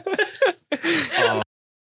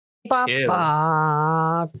 Ba, Ew.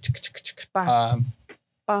 ba, ba,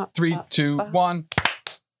 ba, 3, 2, 1.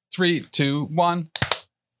 3, 2, 1.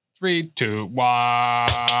 3, 2, 1.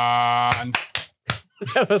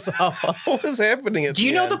 That was awful. What was happening at Do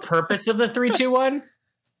you know the end? purpose of the 3-2-1?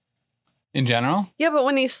 In general? Yeah, but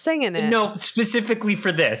when he's singing it. No, specifically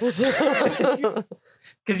for this.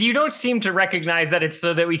 Because you don't seem to recognize that it's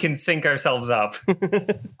so that we can sync ourselves up.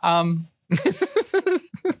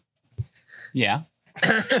 Yeah.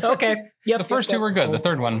 Okay. Yep. The first two were good. The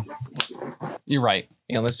third one, you're right.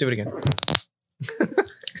 Yeah, let's do it again.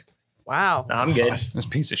 Wow. No, I'm good. This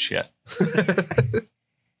piece of shit.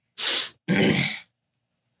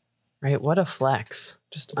 Right, what a flex.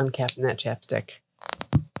 Just uncapping that chapstick.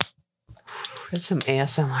 That's some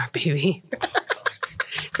ASMR, baby.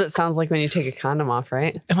 So it sounds like when you take a condom off,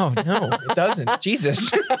 right? Oh, no, it doesn't.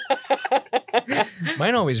 Jesus.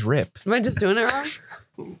 Mine always rip. Am I just doing it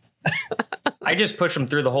wrong? I just push them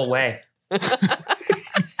through the whole way.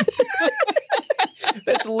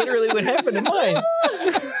 That's literally what happened to mine.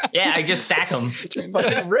 Yeah, I just stack them. Just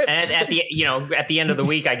fucking ripped. And at the end of the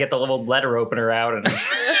week, I get the little letter opener out and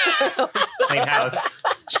clean house.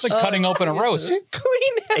 It's like cutting open a roast.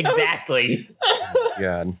 Clean house. Exactly.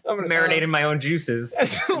 God. Marinate in my own juices.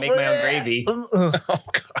 Make my own gravy. Oh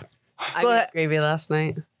God. I made gravy last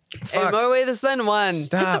night. In Fuck. more ways than one.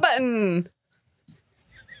 Hit the Stop. button.